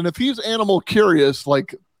 Listen, if he's animal curious,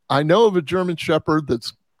 like I know of a German Shepherd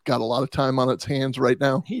that's got a lot of time on its hands right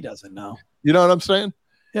now. He doesn't know. You know what I'm saying?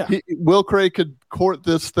 Yeah. Will Cray could court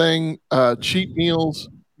this thing, cheat meals.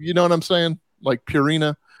 You know what I'm saying? Like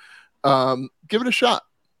Purina. Give it a shot.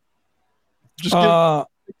 Just take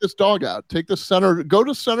this dog out. Go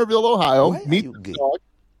to Centerville, Ohio. Meet the dog.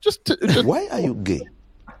 Why are you gay?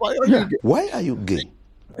 Why are you gay? Why are you gay?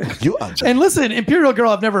 You are. And listen, Imperial Girl,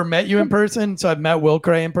 I've never met you in person, so I've met Will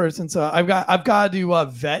Cray in person. So I've got to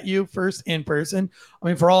vet you first in person. I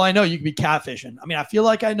mean, for all I know, you could be catfishing. I mean, I feel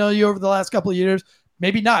like I know you over the last couple of years.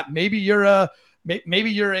 Maybe not. Maybe you're a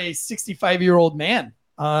 65-year-old man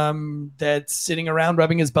that's sitting around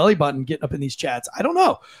rubbing his belly button, getting up in these chats. I don't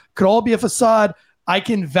know. Could all be a facade. I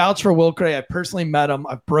can vouch for Will Cray. I personally met him.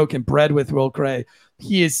 I've broken bread with Will Cray.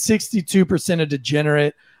 He is 62% a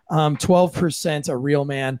degenerate, 12% a real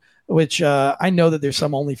man, which I know that there's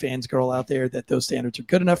some OnlyFans girl out there that those standards are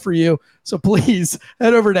good enough for you. So please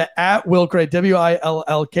head over to @WillCray,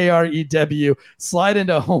 WILLKREW, slide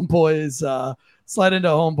into Homeboys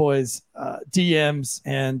DMs.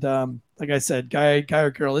 And like I said, guy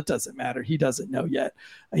or girl, it doesn't matter. He doesn't know yet.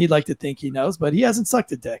 He'd like to think he knows, but he hasn't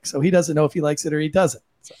sucked a dick. So he doesn't know if he likes it or he doesn't.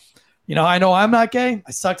 So, I know I'm not gay.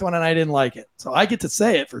 I sucked one and I didn't like it. So I get to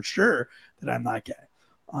say it for sure that I'm not gay.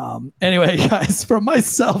 Anyway, guys, from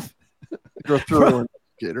myself, go through an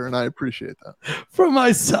educator, and I appreciate that. From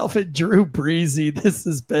myself and Drew Breezy, this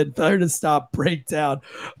has been Better to Stop Breakdown.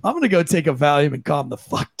 I'm going to go take a Valium and calm the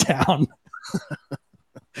fuck down.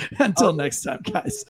 Until next time, guys.